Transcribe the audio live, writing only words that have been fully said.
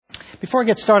Before I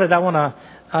get started, I want to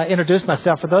introduce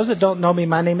myself. For those that don't know me,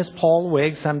 my name is Paul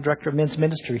Wiggs. I'm Director of Men's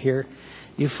Ministry here.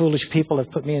 You foolish people have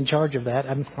put me in charge of that.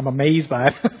 I'm amazed by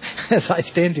it as I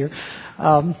stand here.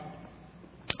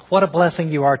 What a blessing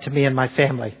you are to me and my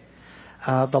family.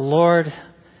 The Lord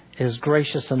is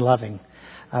gracious and loving.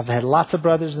 I've had lots of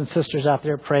brothers and sisters out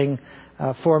there praying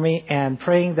for me and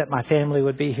praying that my family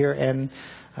would be here, and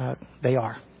they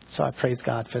are. So I praise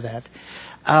God for that.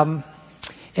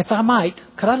 If I might,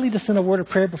 could I lead us in a word of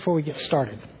prayer before we get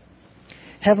started?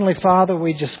 Heavenly Father,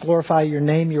 we just glorify your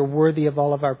name. You're worthy of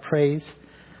all of our praise.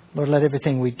 Lord, let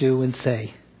everything we do and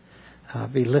say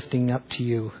be lifting up to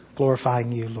you,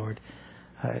 glorifying you, Lord,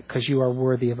 because you are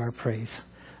worthy of our praise.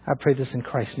 I pray this in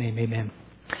Christ's name. Amen.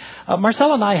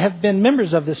 Marcella and I have been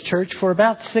members of this church for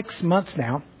about 6 months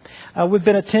now. We've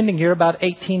been attending here about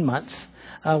 18 months.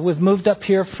 We've moved up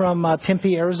here from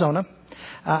Tempe, Arizona.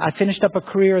 I finished up a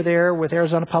career there with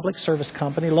Arizona Public Service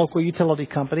Company, local utility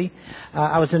company.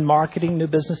 I was in marketing, new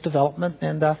business development,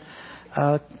 and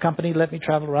company let me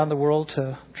travel around the world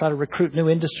to try to recruit new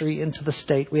industry into the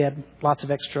state. We had lots of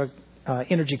extra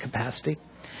energy capacity.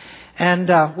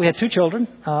 And we had 2 children,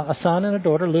 a son and a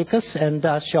daughter, Lucas and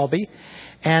Shelby.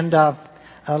 And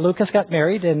Lucas got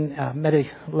married and met a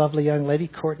lovely young lady,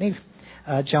 Courtney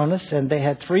Jonas, and they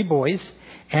had 3 boys.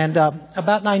 And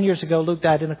about 9 years ago, Luke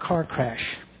died in a car crash.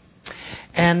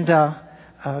 And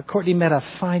Courtney met a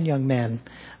fine young man,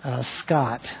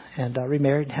 Scott, and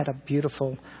remarried and had a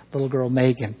beautiful little girl,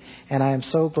 Megan. And I am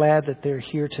so glad that they're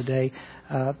here today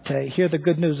to hear the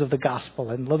good news of the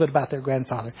gospel and a little bit about their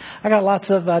grandfather. I got lots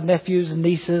of nephews and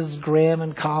nieces, Graham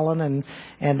and Colin,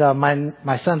 and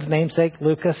my son's namesake,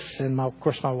 Lucas, and of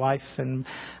course my wife, and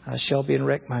Shelby and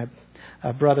Rick, my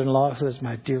brother-in-law, who is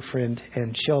my dear friend,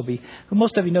 and Shelby, who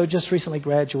most of you know just recently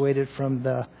graduated from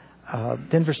the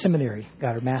Denver Seminary,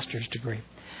 got her master's degree.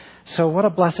 So what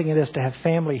a blessing it is to have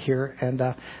family here. And,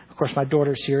 of course, my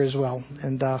daughter's here as well.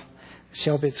 And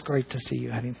Shelby, it's great to see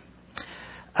you, honey.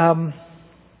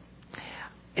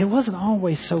 It wasn't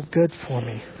always so good for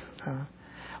me.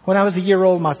 When I was a year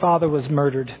old, my father was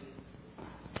murdered.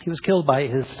 He was killed by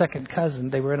his second cousin.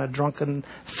 They were in a drunken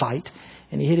fight,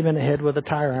 and he hit him in the head with a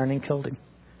tire iron and killed him.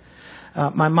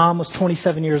 My mom was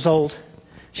 27 years old.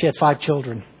 She had 5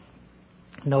 children,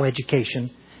 no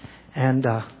education, and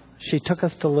she took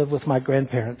us to live with my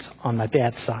grandparents on my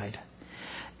dad's side.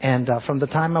 And from the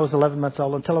time I was 11 months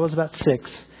old until I was about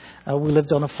 6, we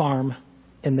lived on a farm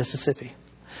in Mississippi.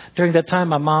 During that time,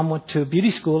 my mom went to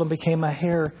beauty school and became a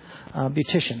hair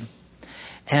beautician.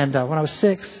 And when I was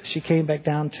 6, she came back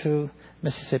down to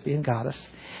Mississippi and got us.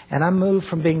 And I moved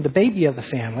from being the baby of the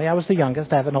family. I was the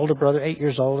youngest. I have an older brother, 8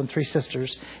 years old, and 3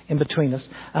 sisters in between us.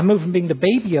 I moved from being the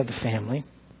baby of the family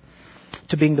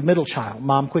to being the middle child.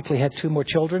 Mom quickly had 2 more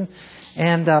children.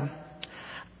 And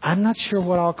I'm not sure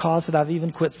what all caused it. I've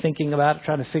even quit thinking about it,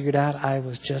 trying to figure it out. I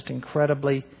was just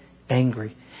incredibly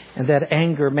angry. And that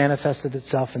anger manifested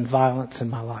itself in violence in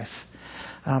my life.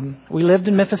 We lived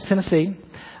in Memphis, Tennessee.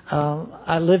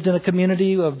 I lived in a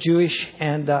community of Jewish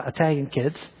and Italian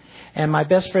kids. And my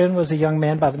best friend was a young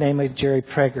man by the name of Jerry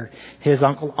Prager. His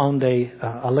uncle owned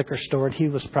a liquor store, and he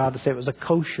was proud to say it was a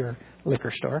kosher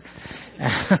liquor store.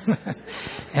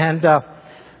 And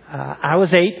I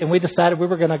was 8, and we decided we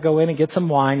were going to go in and get some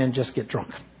wine and just get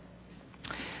drunk.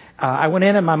 I went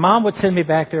in, and my mom would send me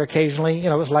back there occasionally. You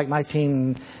know, it was like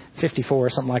 1954 or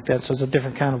something like that, so it was a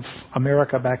different kind of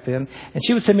America back then. And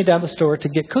she would send me down the store to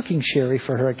get cooking sherry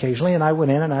for her occasionally. And I went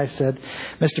in and I said,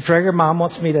 Mr. Prager, Mom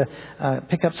wants me to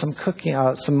pick up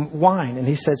some wine. And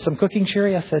he said, some cooking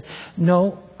sherry? I said,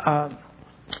 no,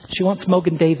 she wants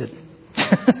Mogan David.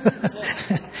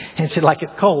 And she'd like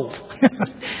it cold.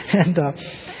 And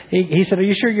he said, are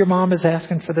you sure your mom is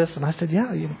asking for this? And I said,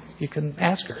 yeah, you can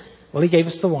ask her. Well, he gave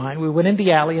us the wine. We went in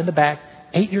the alley in the back,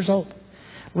 8 years old.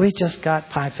 We just got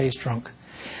pie-faced drunk.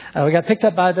 We got picked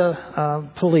up by the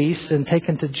police and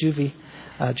taken to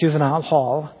juvenile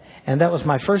hall. And that was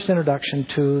my first introduction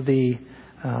to the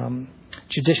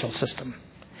judicial system.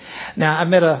 Now,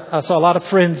 I saw a lot of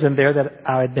friends in there that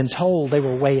I had been told they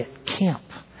were away at camp.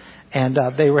 And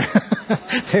they were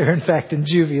in fact in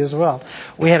juvie as well.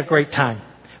 We had a great time.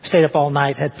 Stayed up all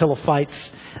night, had pillow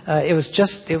fights.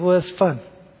 It was fun.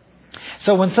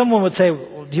 So when someone would say,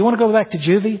 well, do you want to go back to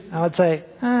juvie? I would say,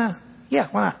 yeah,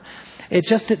 why not? It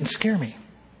just didn't scare me.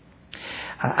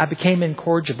 I became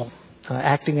incorrigible,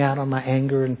 acting out on my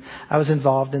anger, and I was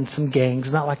involved in some gangs,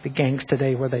 not like the gangs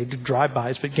today where they do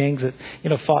drive-bys, but gangs that,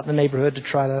 fought in the neighborhood to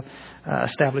try to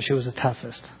establish who was the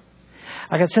toughest.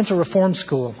 I got sent to reform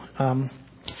school.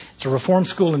 It's a reform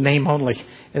school in name only.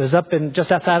 It was up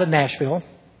just outside of Nashville,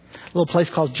 a little place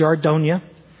called Jardonia.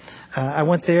 I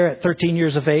went there at 13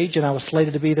 years of age, and I was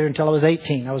slated to be there until I was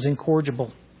 18. I was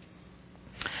incorrigible.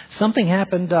 Something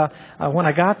happened when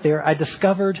I got there. I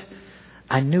discovered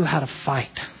I knew how to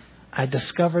fight. I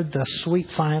discovered the sweet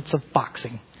science of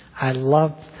boxing.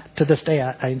 To this day,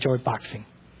 I enjoyed boxing.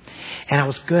 And I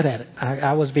was good at it.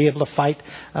 I was be able to fight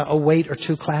a weight or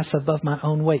two class above my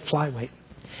own weight, flyweight.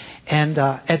 And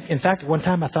in fact, at one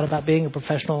time I thought about being a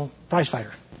professional prize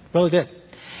fighter. Really did.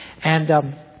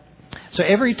 And so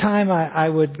every time I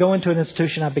would go into an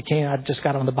institution, I just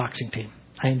got on the boxing team.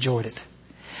 I enjoyed it.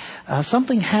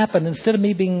 Something happened. Instead of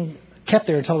me being kept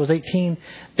there until I was 18,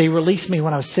 they released me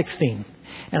when I was 16.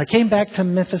 And I came back to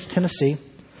Memphis, Tennessee,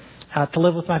 to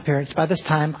live with my parents. By this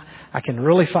time, I can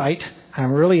really fight.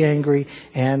 I'm really angry,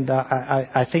 and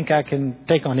I think I can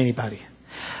take on anybody.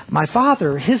 My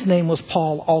father, his name was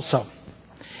Paul also.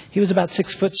 He was about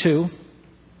 6'2".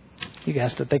 You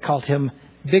guessed it. They called him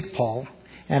Big Paul,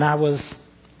 and I was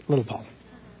Little Paul.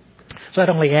 So that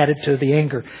only added to the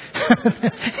anger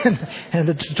and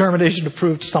the determination to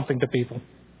prove something to people.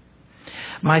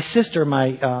 My sister,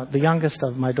 the youngest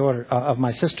of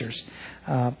my sisters,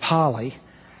 Polly,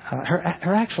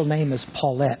 her actual name is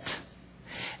Paulette.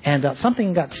 And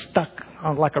something got stuck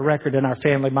on like a record in our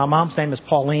family. My mom's name is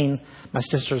Pauline. My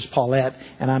sister is Paulette.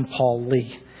 And I'm Paul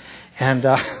Lee. And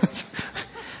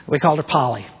we called her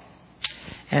Polly.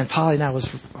 And Polly and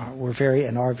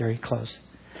I are very close.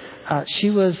 She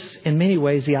was, in many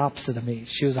ways, the opposite of me.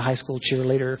 She was a high school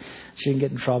cheerleader. She didn't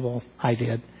get in trouble. I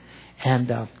did.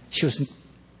 And she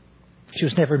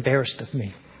was never embarrassed of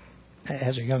me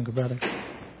as her younger brother.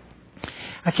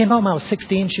 I came home when I was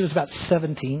 16. She was about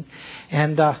 17.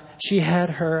 And she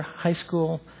had her high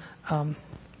school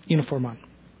uniform on.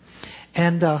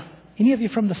 And any of you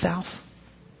from the South?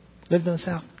 Lived in the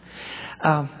South?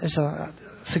 There's a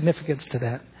significance to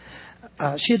that.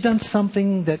 She had done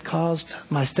something that caused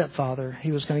my stepfather,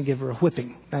 he was going to give her a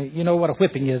whipping. Now, you know what a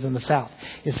whipping is in the South.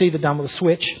 It's either done with a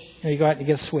switch, you go out and you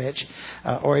get a switch,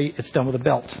 or it's done with a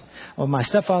belt. Well, my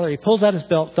stepfather, he pulls out his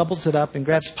belt, doubles it up, and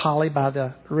grabs Polly by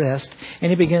the wrist,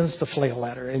 and he begins to flail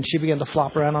at her. And she began to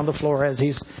flop around on the floor as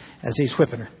he's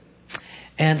whipping her.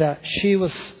 And she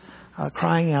was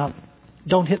crying out,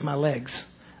 "Don't hit my legs."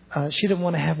 She didn't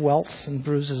want to have welts and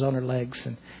bruises on her legs,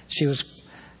 and she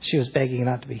was begging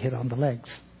not to be hit on the legs.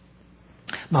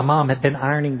 My mom had been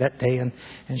ironing that day, and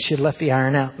she had left the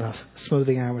iron out, and a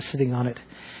smoothing iron was sitting on it.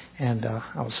 And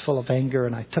I was full of anger,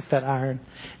 and I took that iron,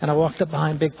 and I walked up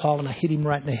behind Big Paul, and I hit him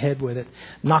right in the head with it.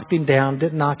 Knocked him down,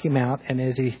 didn't knock him out, and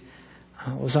as he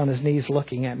was on his knees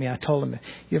looking at me, I told him,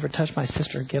 "You ever touch my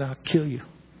sister again, I'll kill you."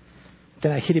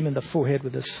 Then I hit him in the forehead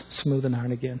with this smoothing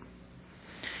iron again.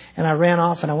 And I ran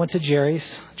off, and I went to Jerry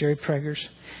Prager's.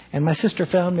 And my sister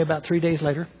found me about 3 days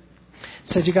later.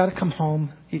 Said, "You got to come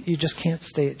home. You just can't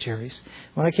stay at Jerry's."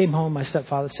 When I came home, my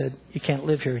stepfather said, "You can't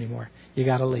live here anymore. You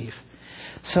got to leave."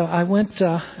 So I went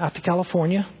out to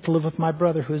California to live with my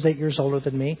brother, who was 8 years older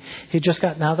than me. He'd just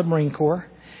gotten out of the Marine Corps.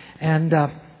 And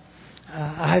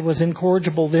I was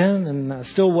incorrigible then, and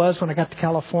still was when I got to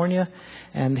California.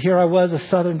 And here I was, a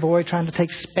Southern boy, trying to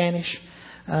take Spanish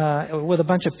with a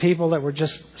bunch of people that were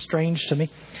just strange to me.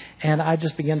 And I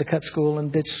just began to cut school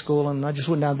and ditch school, and I just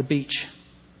went down to the beach.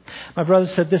 My brother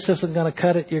said, "This isn't going to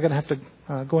cut it. You're going to have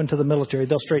to go into the military.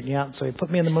 They'll straighten you out." So he put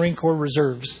me in the Marine Corps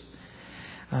Reserves.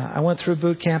 I went through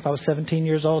boot camp. I was 17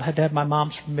 years old. Had to have my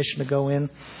mom's permission to go in.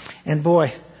 And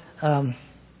boy,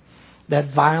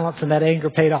 that violence and that anger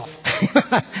paid off.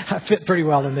 I fit pretty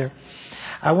well in there.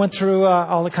 I went through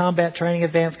all the combat training,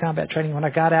 advanced combat training. When I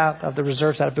got out of the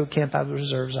reserves, out of boot camp, out of the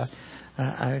reserves,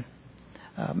 I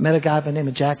met a guy by the name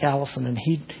of Jack Allison, and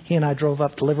he and I drove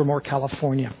up to Livermore,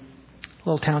 California, a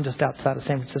little town just outside of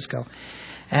San Francisco.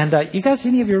 And you guys,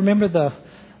 any of you remember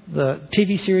the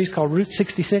TV series called Route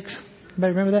 66?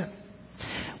 Anybody remember that?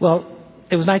 Well,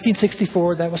 it was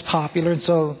 1964. That was popular, and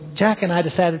so Jack and I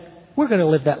decided we're going to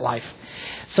live that life.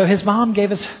 So his mom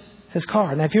gave us his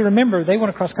car. Now, if you remember, they went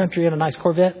across country in a nice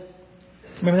Corvette.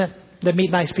 Remember that? They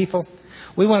meet nice people.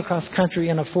 We went across country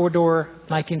in a 4-door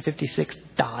 1956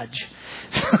 Dodge.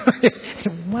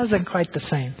 It wasn't quite the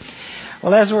same.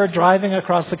 Well, as we were driving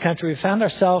across the country, we found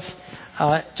ourselves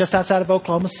just outside of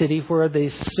Oklahoma City, where the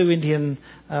Sioux Indian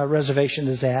reservation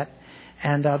is at.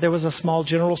 And there was a small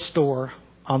general store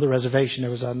on the reservation.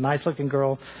 There was a nice-looking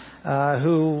girl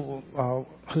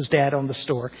whose dad owned the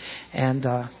store. And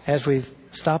as we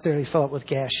stopped there and he filled up with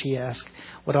gas, she asked,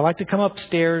 "Would I like to come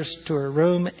upstairs to her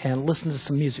room and listen to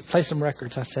some music, play some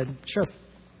records?" I said, "Sure."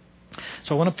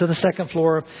 So I went up to the second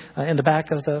floor in the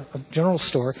back of the general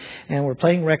store, and we're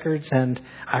playing records, and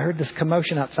I heard this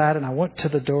commotion outside, and I went to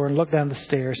the door and looked down the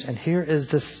stairs, and here is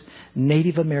this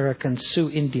Native American Sioux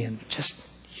Indian, just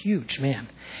huge man.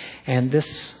 And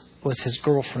this was his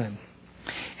girlfriend,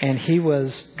 and he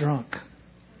was drunk.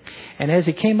 And as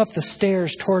he came up the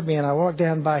stairs toward me and I walked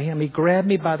down by him, he grabbed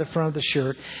me by the front of the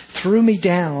shirt, threw me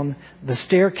down the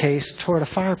staircase toward a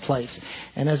fireplace.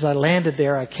 And as I landed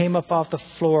there, I came up off the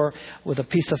floor with a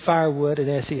piece of firewood.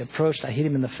 And as he approached, I hit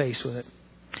him in the face with it.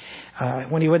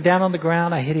 When he went down on the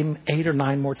ground, I hit him 8 or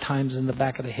 9 more times in the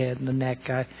back of the head and the neck.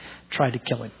 I tried to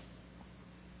kill him.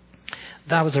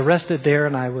 I was arrested there,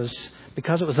 and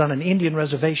because it was on an Indian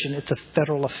reservation, it's a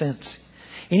federal offense.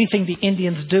 Anything the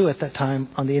Indians do at that time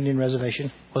on the Indian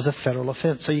reservation was a federal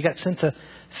offense. So you got sent to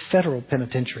federal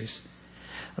penitentiaries.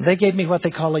 And they gave me what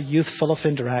they call a Youthful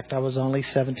Offender Act. I was only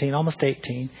 17, almost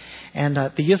 18. And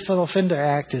the Youthful Offender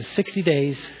Act is 60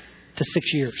 days to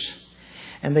 6 years.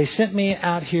 And they sent me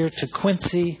out here to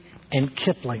Quincy and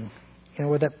Kipling. You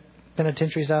know where that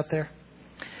penitentiary's out there?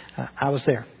 I was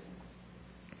there.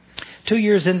 2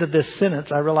 years into this sentence,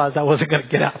 I realized I wasn't going to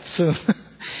get out soon.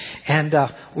 And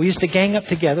we used to gang up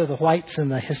together, the whites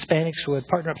and the Hispanics would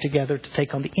partner up together to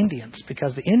take on the Indians,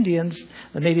 because the Indians,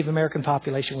 the Native American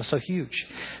population, was so huge.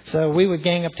 So we would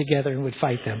gang up together and would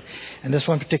fight them. And this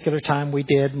one particular time we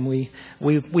did, and we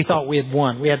thought we had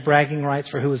won. We had bragging rights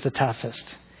for who was the toughest.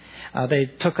 They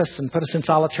took us and put us in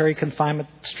solitary confinement,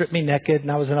 stripped me naked,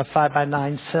 and I was in a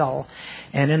 5x9 cell.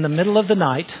 And in the middle of the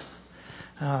night,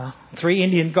 3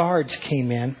 Indian guards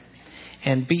came in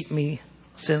and beat me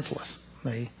senseless.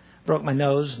 They broke my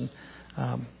nose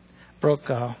and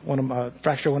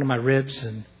fractured one of my ribs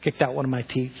and kicked out one of my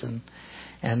teeth.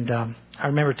 And I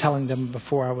remember telling them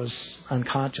before I was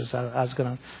unconscious I was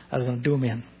going to do them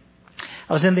in.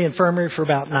 I was in the infirmary for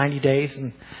about 90 days,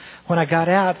 and when I got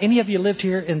out, any of you lived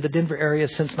here in the Denver area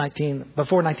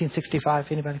before 1965?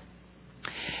 Anybody?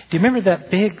 Do you remember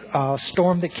that big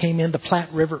storm that came in? The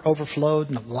Platte River overflowed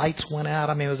and the lights went out.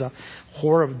 I mean, it was a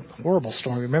horrible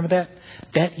storm. Remember that?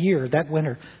 That year, that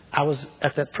winter, I was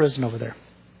at that prison over there.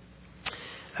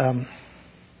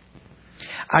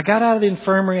 I got out of the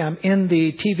infirmary. I'm in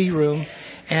the TV room.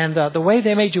 And the way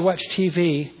they made you watch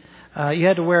TV, you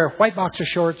had to wear white boxer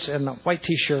shorts and a white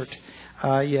T-shirt.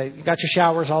 You got your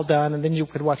showers all done, and then you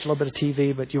could watch a little bit of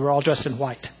TV, but you were all dressed in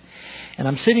white. And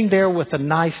I'm sitting there with a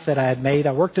knife that I had made.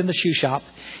 I worked in the shoe shop.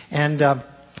 And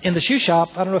in the shoe shop,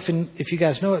 I don't know if you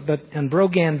guys know it, but in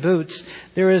Brogan boots,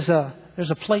 there's a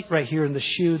plate right here in the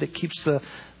shoe that keeps the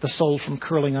sole from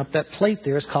curling up. That plate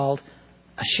there is called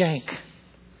a shank.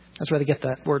 That's where they get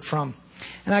that word from.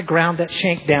 And I ground that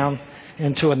shank down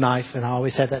into a knife, and I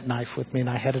always had that knife with me, and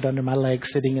I had it under my leg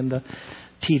sitting in the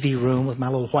TV room with my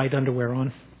little white underwear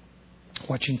on,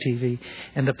 watching TV,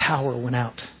 and the power went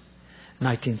out.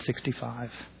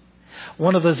 1965.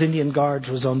 One of those Indian guards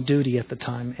was on duty at the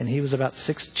time, and he was about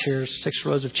 6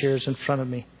 rows of chairs in front of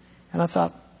me. And I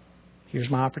thought,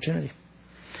 here's my opportunity.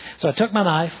 So I took my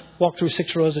knife, walked through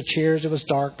 6 rows of chairs. It was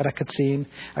dark, but I could see him.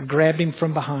 I grabbed him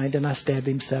from behind, and I stabbed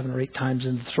him 7 or 8 times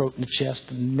in the throat and the chest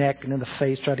and neck and in the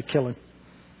face, tried to kill him.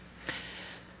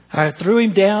 I threw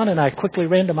him down, and I quickly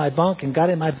ran to my bunk and got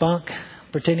in my bunk,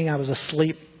 pretending I was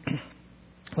asleep.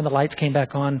 When the lights came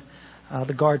back on,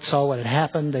 the guards saw what had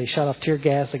happened. They shot off tear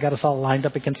gas. They got us all lined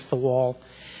up against the wall.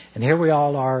 And here we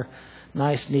all are,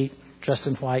 nice, neat, dressed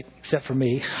in white, except for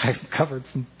me. I'm covered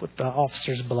with the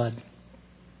officer's blood.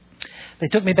 They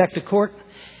took me back to court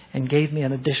and gave me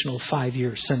an additional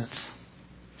 5-year sentence.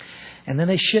 And then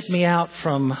they shipped me out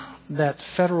from that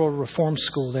federal reform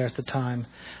school there at the time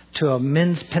to a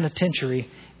men's penitentiary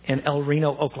in El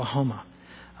Reno, Oklahoma.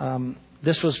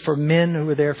 This was for men who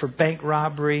were there for bank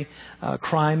robbery,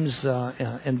 crimes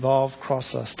involved across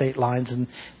state lines, and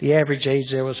the average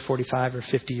age there was 45 or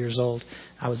 50 years old.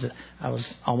 I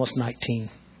was almost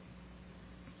 19.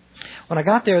 When I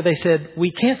got there, they said, "We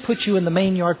can't put you in the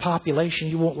main yard population.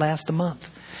 You won't last a month.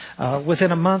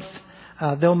 Within a month,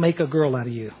 they'll make a girl out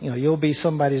of you. You'll be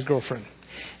somebody's girlfriend."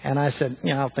 And I said, "I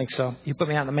don't think so. You put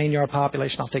me out in the main yard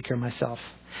population, I'll take care of myself."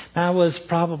 Now, I was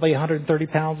probably 130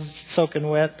 pounds soaking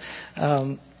wet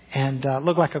and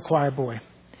looked like a choir boy.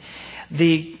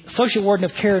 The social warden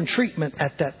of care and treatment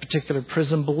at that particular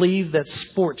prison believed that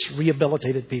sports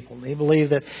rehabilitated people. They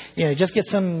believed that, just get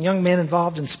some young men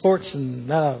involved in sports and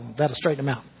that'll straighten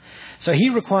them out. So he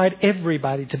required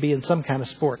everybody to be in some kind of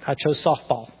sport. I chose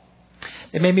softball.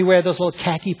 They made me wear those little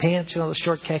khaki pants, those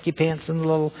short khaki pants and the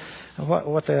little,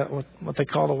 what they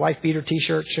call the wife beater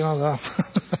T-shirts, the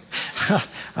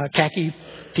khaki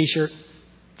T-shirt.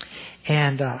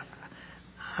 And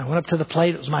I went up to the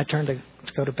plate. It was my turn to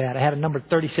to go to bat. I had a number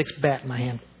 36 bat in my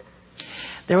hand.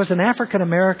 There was an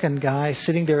African-American guy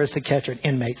sitting there as the catcher, an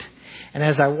inmate. And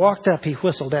as I walked up, he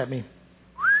whistled at me.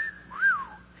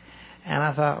 And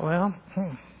I thought, well,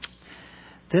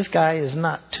 this guy is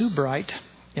not too bright.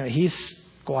 You know, he's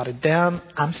squatted down.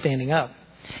 I'm standing up.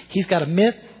 He's got a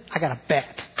mitt. I got a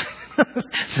bat.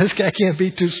 This guy can't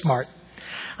be too smart.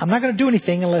 I'm not going to do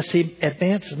anything unless he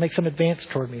makes some advance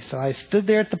toward me. So I stood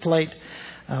there at the plate,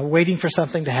 waiting for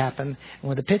something to happen. And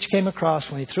when the pitch came across,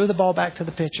 when he threw the ball back to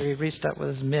the pitcher, he reached up with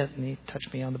his mitt and he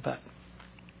touched me on the butt.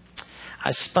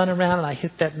 I spun around and I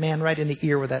hit that man right in the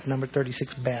ear with that number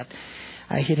 36 bat.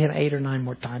 I hit him 8 or 9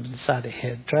 more times inside the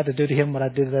head. Tried to do to him what I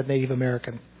did to that Native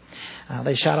American.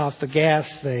 They shot off the gas.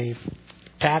 They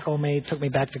tackled me, took me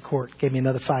back to court, gave me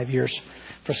another 5 years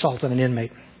for assaulting an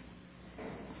inmate.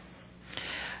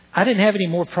 I didn't have any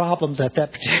more problems at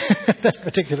that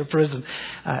particular prison.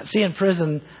 In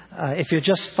prison, if you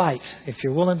just fight, if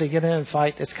you're willing to get in and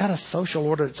fight, it's kind of social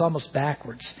order. It's almost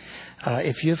backwards.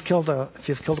 If you've killed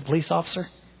a police officer,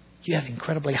 you have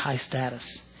incredibly high status.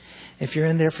 If you're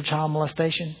in there for child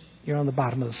molestation, you're on the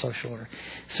bottom of the social order.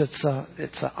 So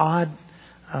it's an odd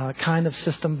kind of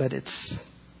system, but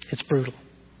it's brutal.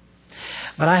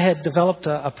 But I had developed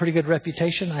a pretty good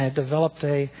reputation. I had developed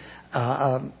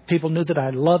people knew that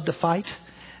I loved to fight,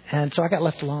 and so I got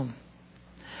left alone.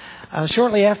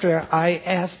 Shortly after, I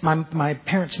asked, my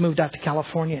parents moved out to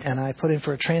California, and I put in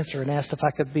for a transfer and asked if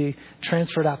I could be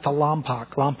transferred out to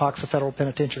Lompoc. Lompoc's a federal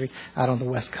penitentiary out on the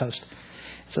West Coast.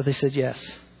 So they said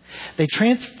yes. They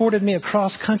transported me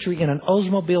across country in an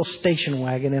Oldsmobile station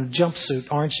wagon in a jumpsuit,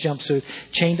 orange jumpsuit,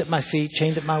 chained at my feet,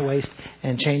 chained at my waist,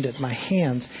 and chained at my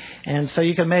hands. And so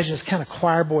you can imagine this kind of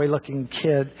choir boy looking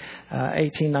kid,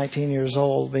 18, 19 years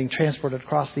old, being transported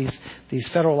across these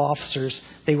federal officers.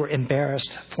 They were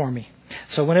embarrassed for me.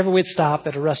 So whenever we'd stop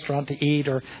at a restaurant to eat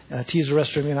or to use the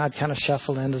restroom, I'd kind of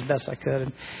shuffle in as best I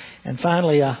could. And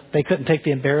finally, they couldn't take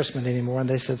the embarrassment anymore. And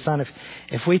they said, son,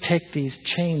 if we take these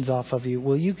chains off of you,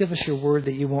 will you give us your word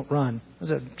that you won't run? I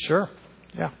said, sure.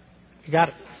 Yeah, you got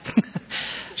it.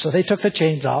 So they took the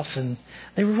chains off, and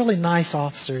they were really nice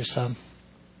officers.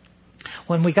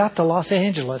 When we got to Los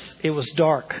Angeles, it was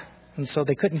dark. And so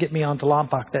they couldn't get me onto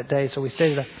Lompoc that day. So we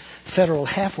stayed at a federal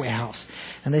halfway house.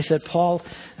 And they said, Paul,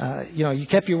 you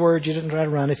kept your word. You didn't try to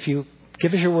run. If you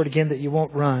give us your word again that you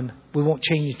won't run, we won't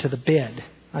chain you to the bed.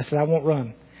 I said, I won't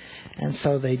run. And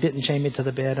so they didn't chain me to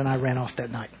the bed, and I ran off that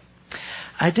night.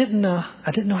 I didn't know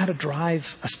how to drive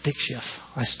a stick shift.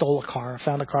 I stole a car. I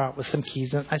found a car out with some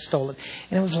keys in it. I stole it.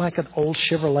 And it was like an old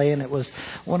Chevrolet, and it was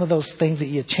one of those things that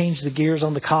you change the gears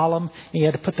on the column. And you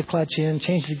had to put the clutch in,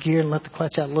 change the gear, and let the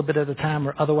clutch out a little bit at a time,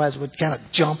 or otherwise it would kind of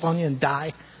jump on you and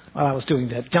die. Well, I was doing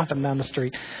that, jumping down the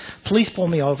street. Police pulled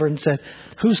me over and said,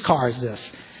 whose car is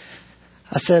this?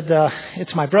 I said,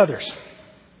 it's my brother's.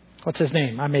 What's his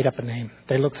name? I made up a name.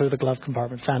 They looked through the glove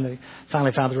compartment, finally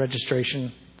found the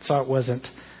registration, saw it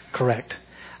wasn't correct.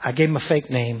 I gave them a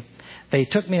fake name. They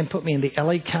took me and put me in the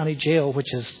LA County Jail,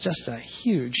 which is just a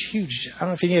huge, I don't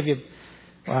know if any of you,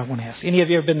 well, I won't ask. Any of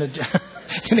you ever been to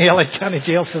in the LA County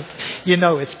Jail? So you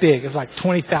know it's big. It's like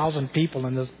 20,000 people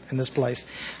in this place.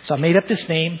 So I made up this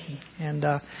name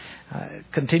and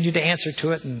continued to answer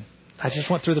to it. And I just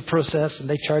went through the process, and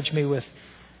they charged me with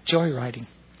joyriding.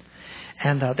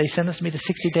 And they sentenced me to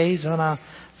 60 days on a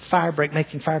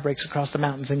making fire breaks across the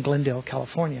mountains in Glendale,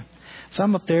 California. So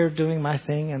I'm up there doing my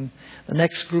thing, and the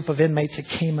next group of inmates that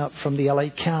came up from the LA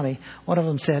County, one of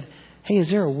them said, hey, is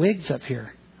there a Wiggs up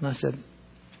here? And I said,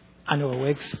 I know a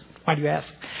Wiggs. Why do you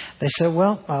ask? They said,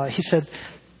 well, he said,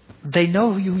 they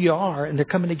know who you are, and they're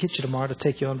coming to get you tomorrow to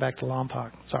take you on back to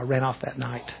Lompoc. So I ran off that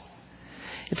night.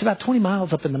 It's about 20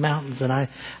 miles up in the mountains, and I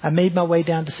made my way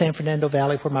down to San Fernando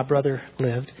Valley where my brother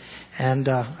lived. And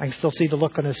I can still see the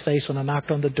look on his face when I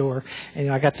knocked on the door.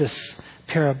 And I got this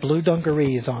pair of blue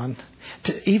dungarees on.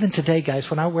 Even today, guys,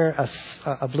 when I wear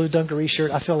a blue dungaree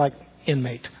shirt, I feel like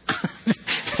inmate.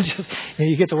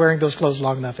 You get to wearing those clothes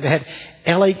long enough. It had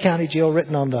LA County Jail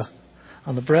written on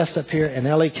the breast up here, and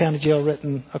LA County Jail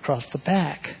written across the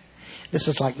back. This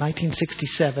was like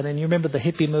 1967, and you remember the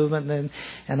hippie movement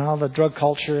and all the drug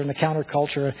culture and the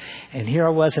counterculture. And here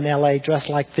I was in L.A. dressed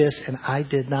like this, and I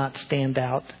did not stand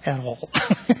out at all.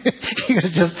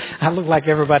 I looked like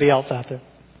everybody else out there.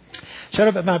 Showed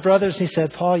up at my brother's, and he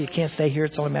said, Paul, you can't stay here.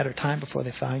 It's only a matter of time before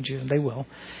they find you, and they will.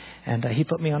 And he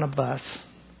put me on a bus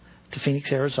to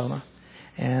Phoenix, Arizona,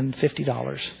 and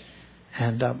 $50,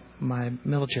 and my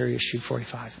military issue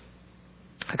 $45.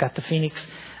 I got to Phoenix.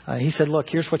 He said, look,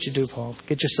 here's what you do, Paul.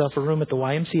 Get yourself a room at the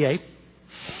YMCA.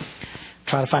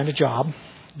 Try to find a job.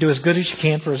 Do as good as you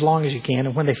can for as long as you can.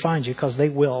 And when they find you, because they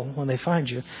will, when they find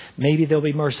you, maybe they'll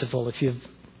be merciful if you've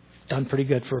done pretty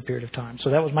good for a period of time.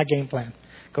 So that was my game plan.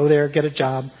 Go there, get a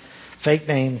job, fake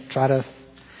name, try to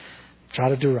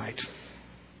do right.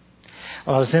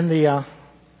 Well, I was in the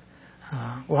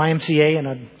YMCA and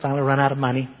I'd finally run out of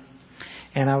money.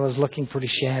 And I was looking pretty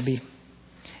shabby.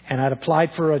 And I'd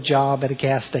applied for a job at a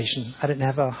gas station. I didn't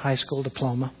have a high school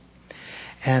diploma.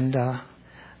 And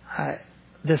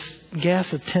this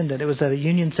gas attendant, it was at a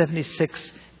Union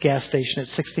 76 gas station at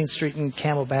 16th Street in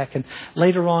Camelback. And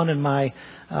later on in my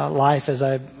life, as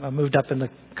I moved up in the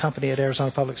company at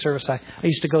Arizona Public Service, I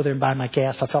used to go there and buy my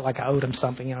gas. I felt like I owed them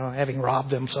something, having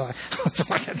robbed them. So I felt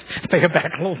like I had to pay it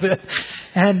back a little bit.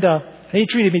 And he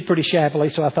treated me pretty shabbily.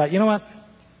 So I thought, you know what?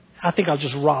 I think I'll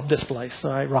just rob this place.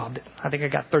 So I robbed it. I think I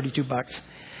got $32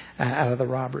 out of the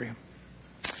robbery.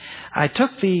 I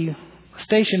took the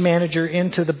station manager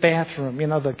into the bathroom,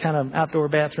 the kind of outdoor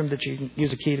bathroom that you can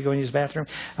use a key to go and use the bathroom.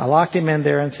 I locked him in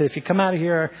there and said, if you come out of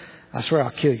here, I swear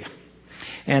I'll kill you.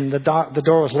 And the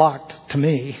door was locked to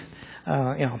me.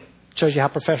 Shows you how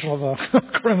professional of a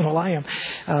criminal I am.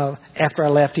 After I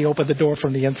left, he opened the door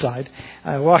from the inside.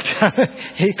 I walked out.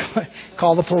 He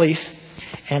called the police.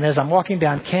 And as I'm walking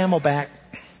down Camelback,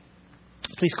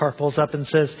 a police car pulls up and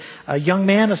says, a young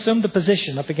man assumed the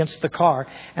position up against the car.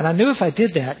 And I knew if I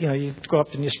did that, you go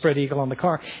up and you spread eagle on the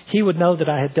car, he would know that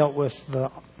I had dealt with the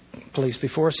police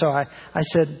before. So I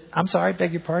said, I'm sorry,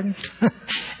 beg your pardon.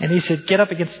 And he said, get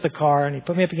up against the car. And he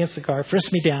put me up against the car,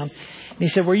 frisked me down. And he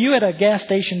said, were you at a gas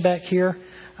station back here,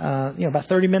 about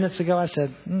 30 minutes ago? I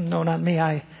said, no, not me.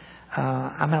 I'm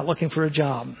out looking for a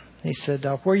job. He said,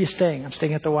 where are you staying? I'm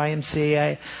staying at the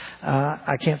YMCA.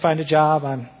 I can't find a job.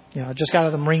 I just got out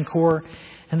of the Marine Corps.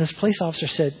 And this police officer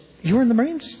said, you were in the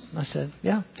Marines? I said,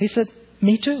 yeah. He said,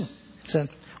 me too. He said,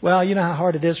 well, you know how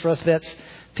hard it is for us vets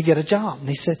to get a job. And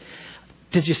he said,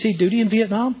 did you see duty in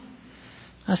Vietnam?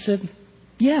 I said,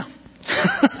 yeah.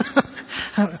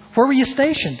 Where were you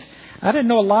stationed? I didn't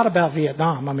know a lot about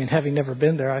Vietnam. Having never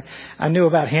been there, I knew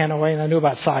about Hanoi and I knew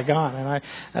about Saigon, and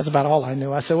that's about all I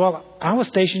knew. I said, well, I was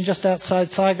stationed just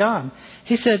outside Saigon.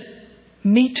 He said,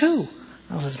 me too.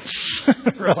 I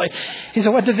said, really? He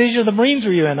said, what division of the Marines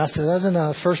were you in? I said, I was in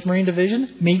the 1st Marine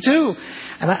Division. Me too.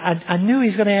 And I knew he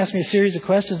was going to ask me a series of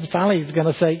questions, and finally he's going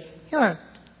to say,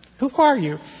 who are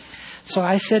you? So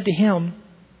I said to him,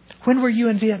 when were you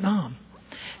in Vietnam?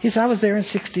 He said, I was there in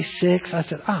 66. I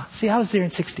said, I was there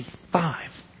in 65.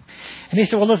 And he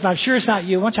said, well, listen, I'm sure it's not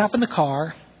you. Why don't you hop in the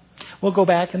car? We'll go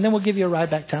back, and then we'll give you a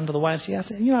ride back down to the YMCA. I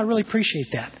said, I really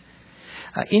appreciate that.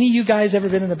 Any of you guys ever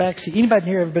been in the back seat? Anybody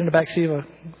here ever been in the back seat of a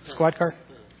squad car?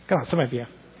 Come on, some of you.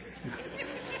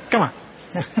 Come on.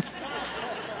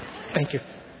 Thank you.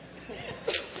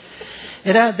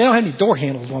 And they don't have any door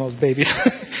handles on those babies.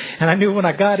 And I knew when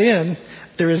I got in,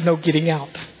 there is no getting out.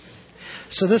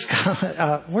 So this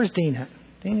guy, where's Dean at?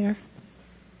 Dean here?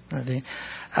 No, Dean.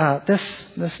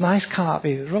 This nice cop,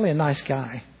 he was really a nice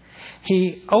guy.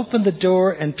 He opened the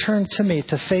door and turned to me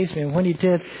to face me. And when he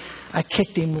did, I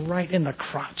kicked him right in the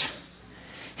crotch.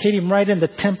 Hit him right in the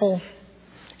temple,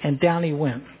 and down he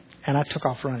went. And I took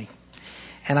off running.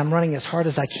 And I'm running as hard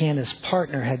as I can. His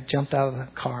partner had jumped out of the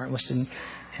car and was in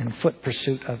foot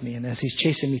pursuit of me. And as he's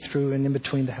chasing me through and in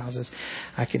between the houses,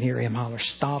 I can hear him holler,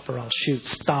 stop or I'll shoot,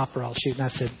 stop or I'll shoot. And I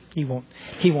said, he won't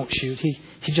shoot.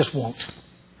 He just won't.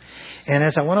 And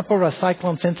as I went up over a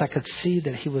cyclone fence, I could see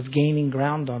that he was gaining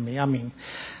ground on me.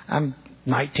 I'm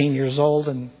 19 years old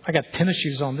and I got tennis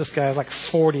shoes on. This guy's like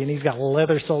 40 and he's got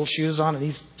leather sole shoes on and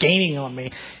he's gaining on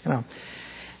me,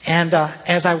 And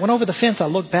as I went over the fence, I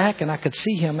looked back and I could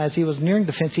see him as he was nearing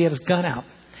the fence. He had his gun out.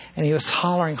 And he was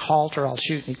hollering, halt or I'll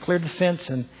shoot. And he cleared the fence.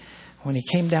 And when he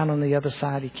came down on the other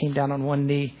side, he came down on one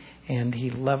knee and he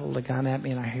leveled the gun at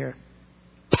me. And I hear,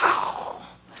 pow!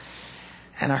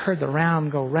 And I heard the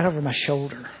round go right over my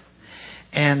shoulder.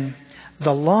 And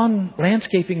the lawn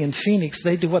landscaping in Phoenix,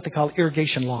 they do what they call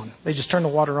irrigation lawn. They just turn the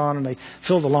water on and they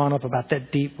fill the lawn up about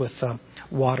that deep with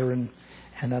water. And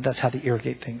that's how they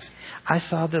irrigate things. I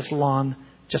saw this lawn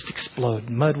just explode.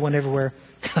 Mud went everywhere.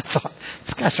 I thought,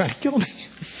 this guy's trying to kill me.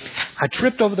 I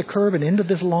tripped over the curb and into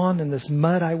this lawn, and this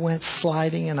mud I went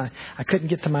sliding, and I couldn't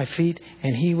get to my feet,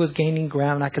 and he was gaining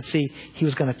ground, and I could see he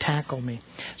was going to tackle me.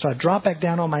 So I dropped back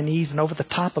down on my knees, and over the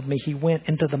top of me, he went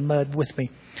into the mud with me.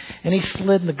 And he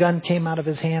slid, and the gun came out of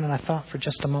his hand, and I thought for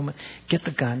just a moment, get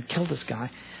the gun, kill this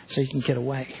guy, so he can get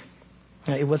away.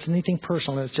 It wasn't anything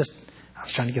personal. It was just, I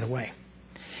was trying to get away.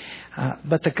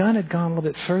 But the gun had gone a little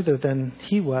bit further than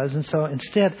he was. And so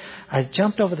instead, I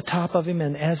jumped over the top of him.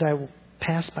 And as I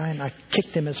passed by him, I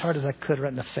kicked him as hard as I could right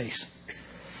in the face.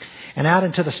 And out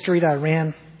into the street I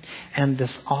ran. And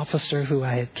this officer who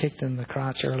I had kicked in the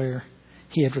crotch earlier,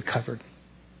 he had recovered.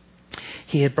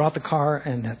 He had brought the car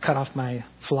and had cut off my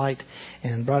flight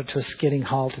and brought it to a skidding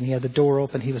halt. And he had the door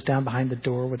open. He was down behind the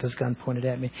door with his gun pointed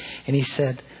at me. And he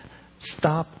said,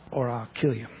 "Stop or I'll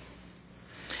kill you."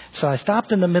 So I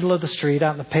stopped in the middle of the street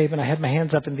out on the pavement. I had my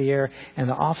hands up in the air. And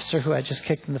the officer who I just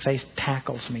kicked in the face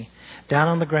tackles me. Down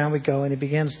on the ground we go. And he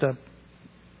begins to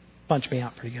punch me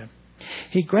out pretty good.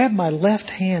 He grabbed my left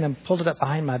hand and pulled it up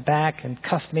behind my back and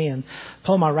cuffed me and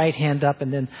pulled my right hand up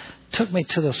and then took me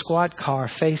to the squad car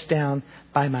face down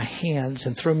by my hands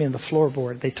and threw me in the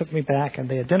floorboard. They took me back and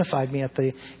they identified me at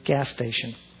the gas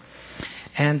station.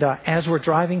 And as we're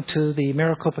driving to the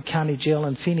Maricopa County Jail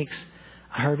in Phoenix,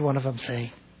 I heard one of them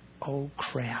say, "Oh,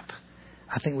 crap.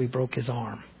 I think we broke his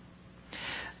arm."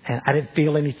 And I didn't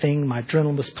feel anything. My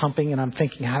adrenaline was pumping and I'm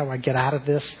thinking, how do I get out of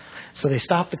this? So they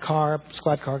stopped the car,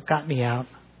 squad car, got me out,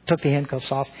 took the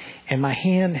handcuffs off, and my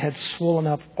hand had swollen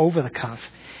up over the cuff.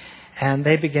 And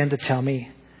they began to tell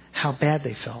me how bad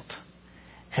they felt.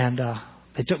 And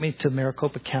they took me to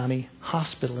Maricopa County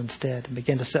Hospital instead and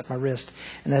began to set my wrist.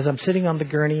 And as I'm sitting on the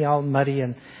gurney all muddy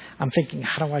and I'm thinking,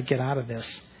 how do I get out of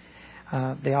this?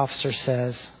 The officer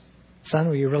says, "Son,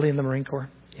 were you really in the Marine Corps?"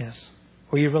 "Yes."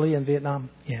 "Were you really in Vietnam?"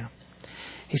 "Yeah."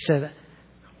 He said,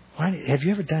 "Have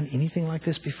you ever done anything like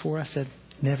this before?" I said,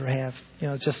 "Never have.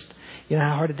 Just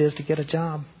how hard it is to get a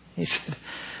job." He said,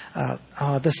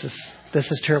 "Oh, this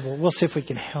is terrible. We'll see if we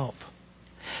can help."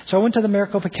 So I went to the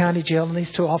Maricopa County Jail, and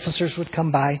these two officers would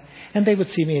come by, and they would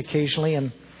see me occasionally.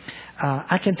 And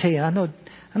I can tell you, I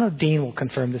know Dean will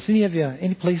confirm this.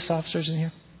 Any police officers in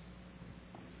here?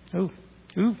 Ooh.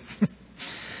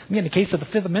 I'm getting a case of the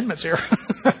Fifth Amendments here.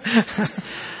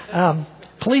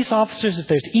 Police officers, if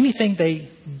there's anything they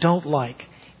don't like,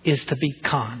 is to be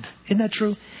conned. Isn't that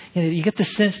true? You get the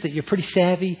sense that you're pretty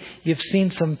savvy. You've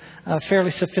seen some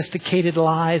fairly sophisticated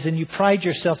lies, and you pride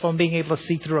yourself on being able to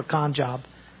see through a con job.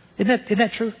 Isn't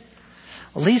that true?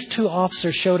 Well, these two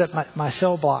officers showed up at my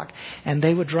cell block, and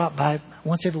they would drop by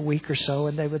once every week or so,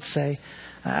 and they would say,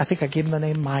 I think I gave them the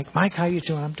name Mike. "Mike, how you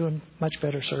doing?" "I'm doing much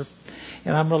better, sir.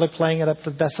 And I'm really playing it up the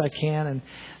best I can. And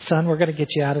son, we're going to get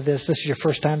you out of this. This is your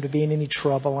first time to be in any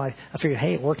trouble." I figured,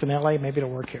 hey, it worked in L.A. Maybe it'll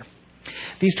work here.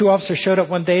 These two officers showed up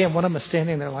one day, and one of them was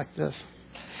standing there like this.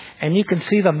 And you can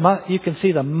see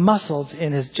the muscles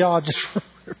in his jaw just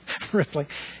rippling.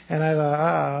 And I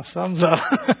thought, thumbs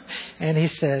up. And he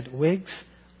said, "Wiggs,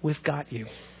 we've got you."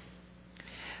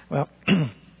 Well,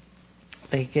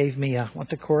 they gave me, went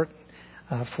to court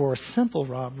for simple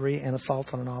robbery and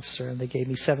assault on an officer, and they gave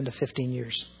me 7 to 15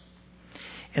 years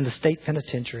in the state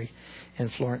penitentiary in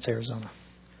Florence, Arizona.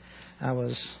 I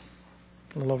was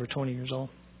a little over 20 years old.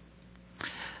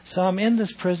 So I'm in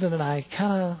this prison, and I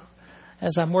kind of,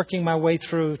 as I'm working my way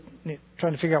through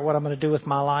trying to figure out what I'm going to do with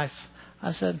my life,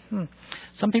 I said,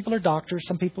 some people are doctors,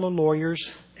 some people are lawyers,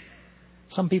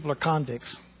 some people are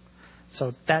convicts.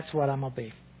 So that's what I'm going to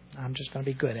be. I'm just going to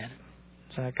be good at it.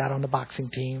 So I got on the boxing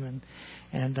team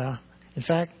and in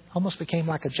fact, almost became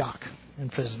like a jock in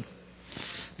prison.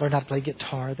 Learned how to play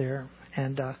guitar there.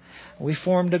 And we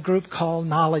formed a group called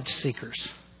Knowledge Seekers.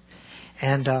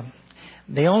 And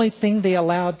the only thing they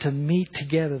allowed the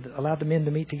men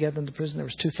to meet together in the prison, there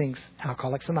was 2 things: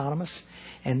 Alcoholics Anonymous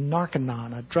and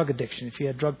Narconon, a drug addiction. If you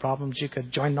had drug problems, you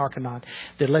could join Narconon.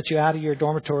 They'd let you out of your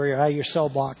dormitory or out of your cell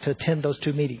block to attend those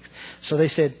 2 meetings. So they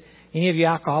said, "Any of you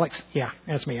alcoholics?" "Yeah,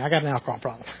 that's me. I got an alcohol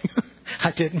problem."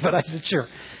 I didn't, but I said, "Sure."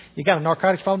 "You got a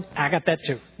narcotics problem?" "I got that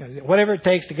too." Whatever it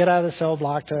takes to get out of the cell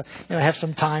block to have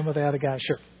some time with the other guy.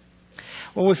 Sure.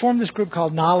 Well, we formed this group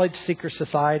called Knowledge Seeker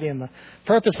Society, and the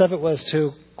purpose of it was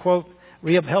to, quote,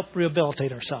 help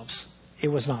rehabilitate ourselves. It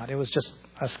was not. It was just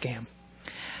a scam.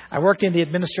 I worked in the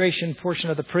administration portion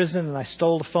of the prison, and I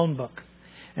stole a phone book.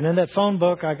 And in that phone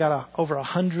book, I got over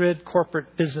 100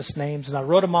 corporate business names, and I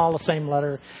wrote them all the same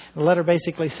letter. The letter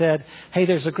basically said, "Hey,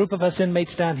 there's a group of us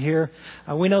inmates down here.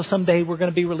 We know someday we're going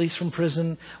to be released from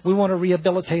prison. We want to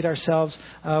rehabilitate ourselves.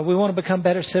 We want to become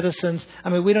better citizens. I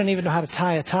mean, we don't even know how to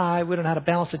tie a tie. We don't know how to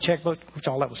balance a checkbook," which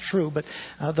all that was true. But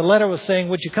the letter was saying,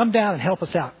 "Would you come down and help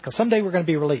us out? Because someday we're going to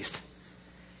be released."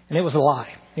 And it was a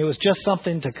lie. It was just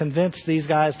something to convince these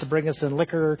guys to bring us in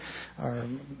liquor or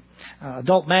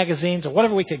adult magazines or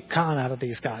whatever we could con out of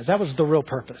these guys. That was the real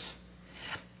purpose.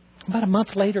 About a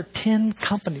month later, 10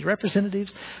 companies,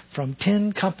 representatives from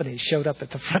 10 companies showed up at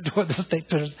the front door of the state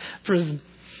prison.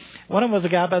 One of them was a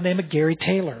guy by the name of Gary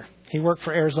Taylor. He worked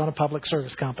for Arizona Public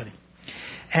Service Company.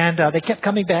 And they kept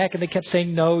coming back and they kept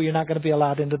saying, "No, you're not going to be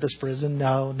allowed into this prison."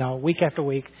 No, week after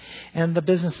week. And the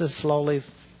businesses slowly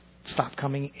stopped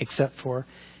coming except for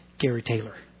Gary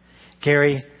Taylor.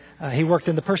 Gary He worked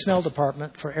in the personnel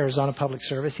department for Arizona Public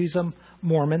Service. He's a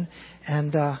Mormon,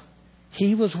 and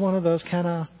he was one of those kind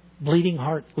of bleeding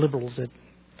heart liberals that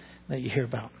you hear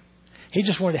about. He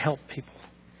just wanted to help people.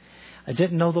 I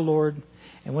didn't know the Lord,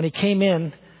 and when he came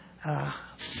in,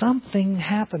 something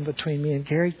happened between me and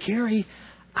Gary. Gary,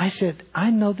 I said, I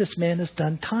know this man has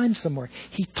done time somewhere.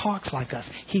 He talks like us.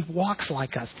 He walks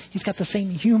like us. He's got the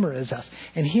same humor as us.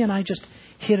 And he and I just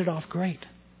hit it off great.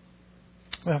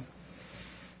 Well,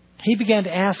 he began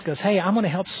to ask us, hey, I'm going to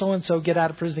help so-and-so get out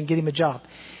of prison and get him a job.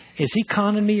 Is he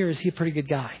conning me or is he a pretty good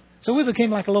guy? So we became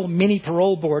like a little mini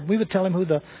parole board. We would tell him who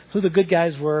the good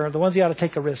guys were, the ones he ought to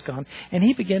take a risk on. And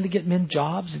he began to get men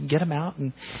jobs and get them out.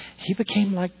 And he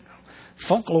became like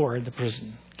folklore in the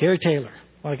prison. Gary Taylor,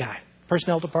 what a guy.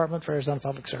 Personnel Department for Arizona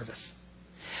Public Service.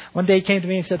 One day he came to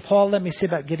me and said, Paul, let me see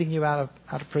about getting you out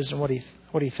of prison. What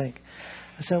do you think?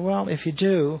 I said, well, if you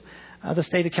do, the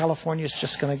state of California is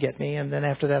just going to get me. And then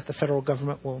after that, the federal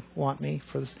government will want me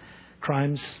for the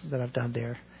crimes that I've done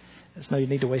there. There's no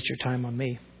need to waste your time on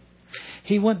me.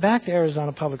 He went back to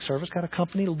Arizona Public Service, got a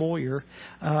company lawyer,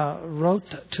 wrote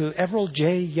to Everald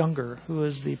J. Younger, who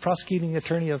was the prosecuting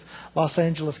attorney of Los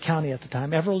Angeles County at the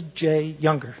time. Everald J.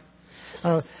 Younger.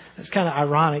 It's kind of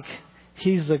ironic.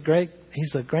 He's the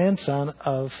grandson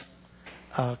of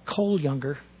Cole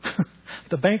Younger,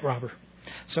 the bank robber.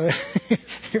 So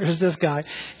here's this guy.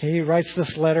 He writes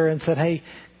this letter and said, hey,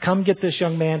 come get this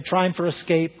young man, try him for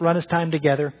escape, run his time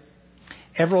together.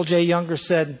 Everald J. Younger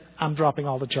said, I'm dropping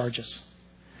all the charges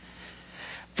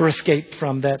for escape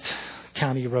from that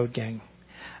county road gang.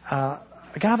 A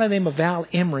guy by the name of Val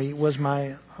Emery was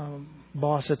my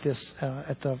boss at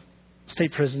the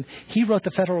state prison. He wrote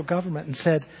the federal government and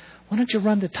said, why don't you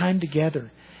run the time together?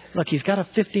 Look, he's got a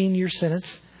 15-year sentence.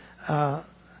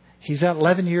 He's got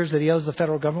 11 years that he owes the